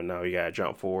time and now you gotta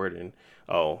jump forward and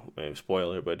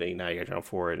spoiler, but now you gotta jump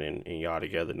forward and y'all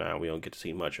together now. We don't get to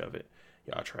see much of it.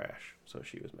 Y'all trash. So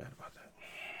she was mad about that.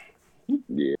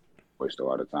 Yeah, wasted a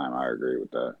lot of time. I agree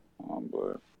with that.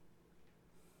 But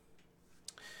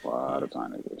a lot of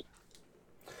time it is.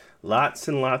 Lots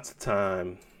and lots of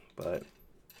time, but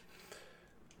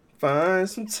find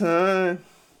some time.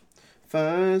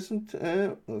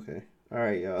 Okay. All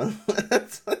right, y'all.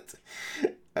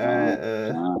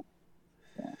 All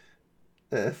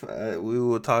right. We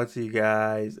will talk to you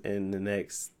guys in the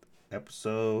next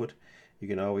episode. You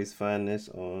can always find this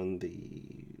on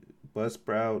the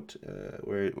Buzzsprout,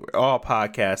 where all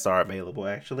podcasts are available,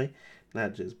 actually.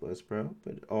 Not just Buzzsprout,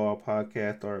 but all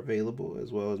podcasts are available,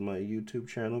 as well as my YouTube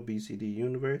channel, BCD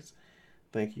Universe.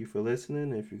 Thank you for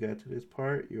listening. If you got to this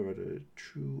part, you're the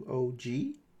true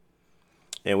OG.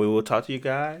 And we will talk to you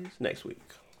guys next week.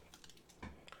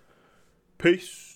 Peace.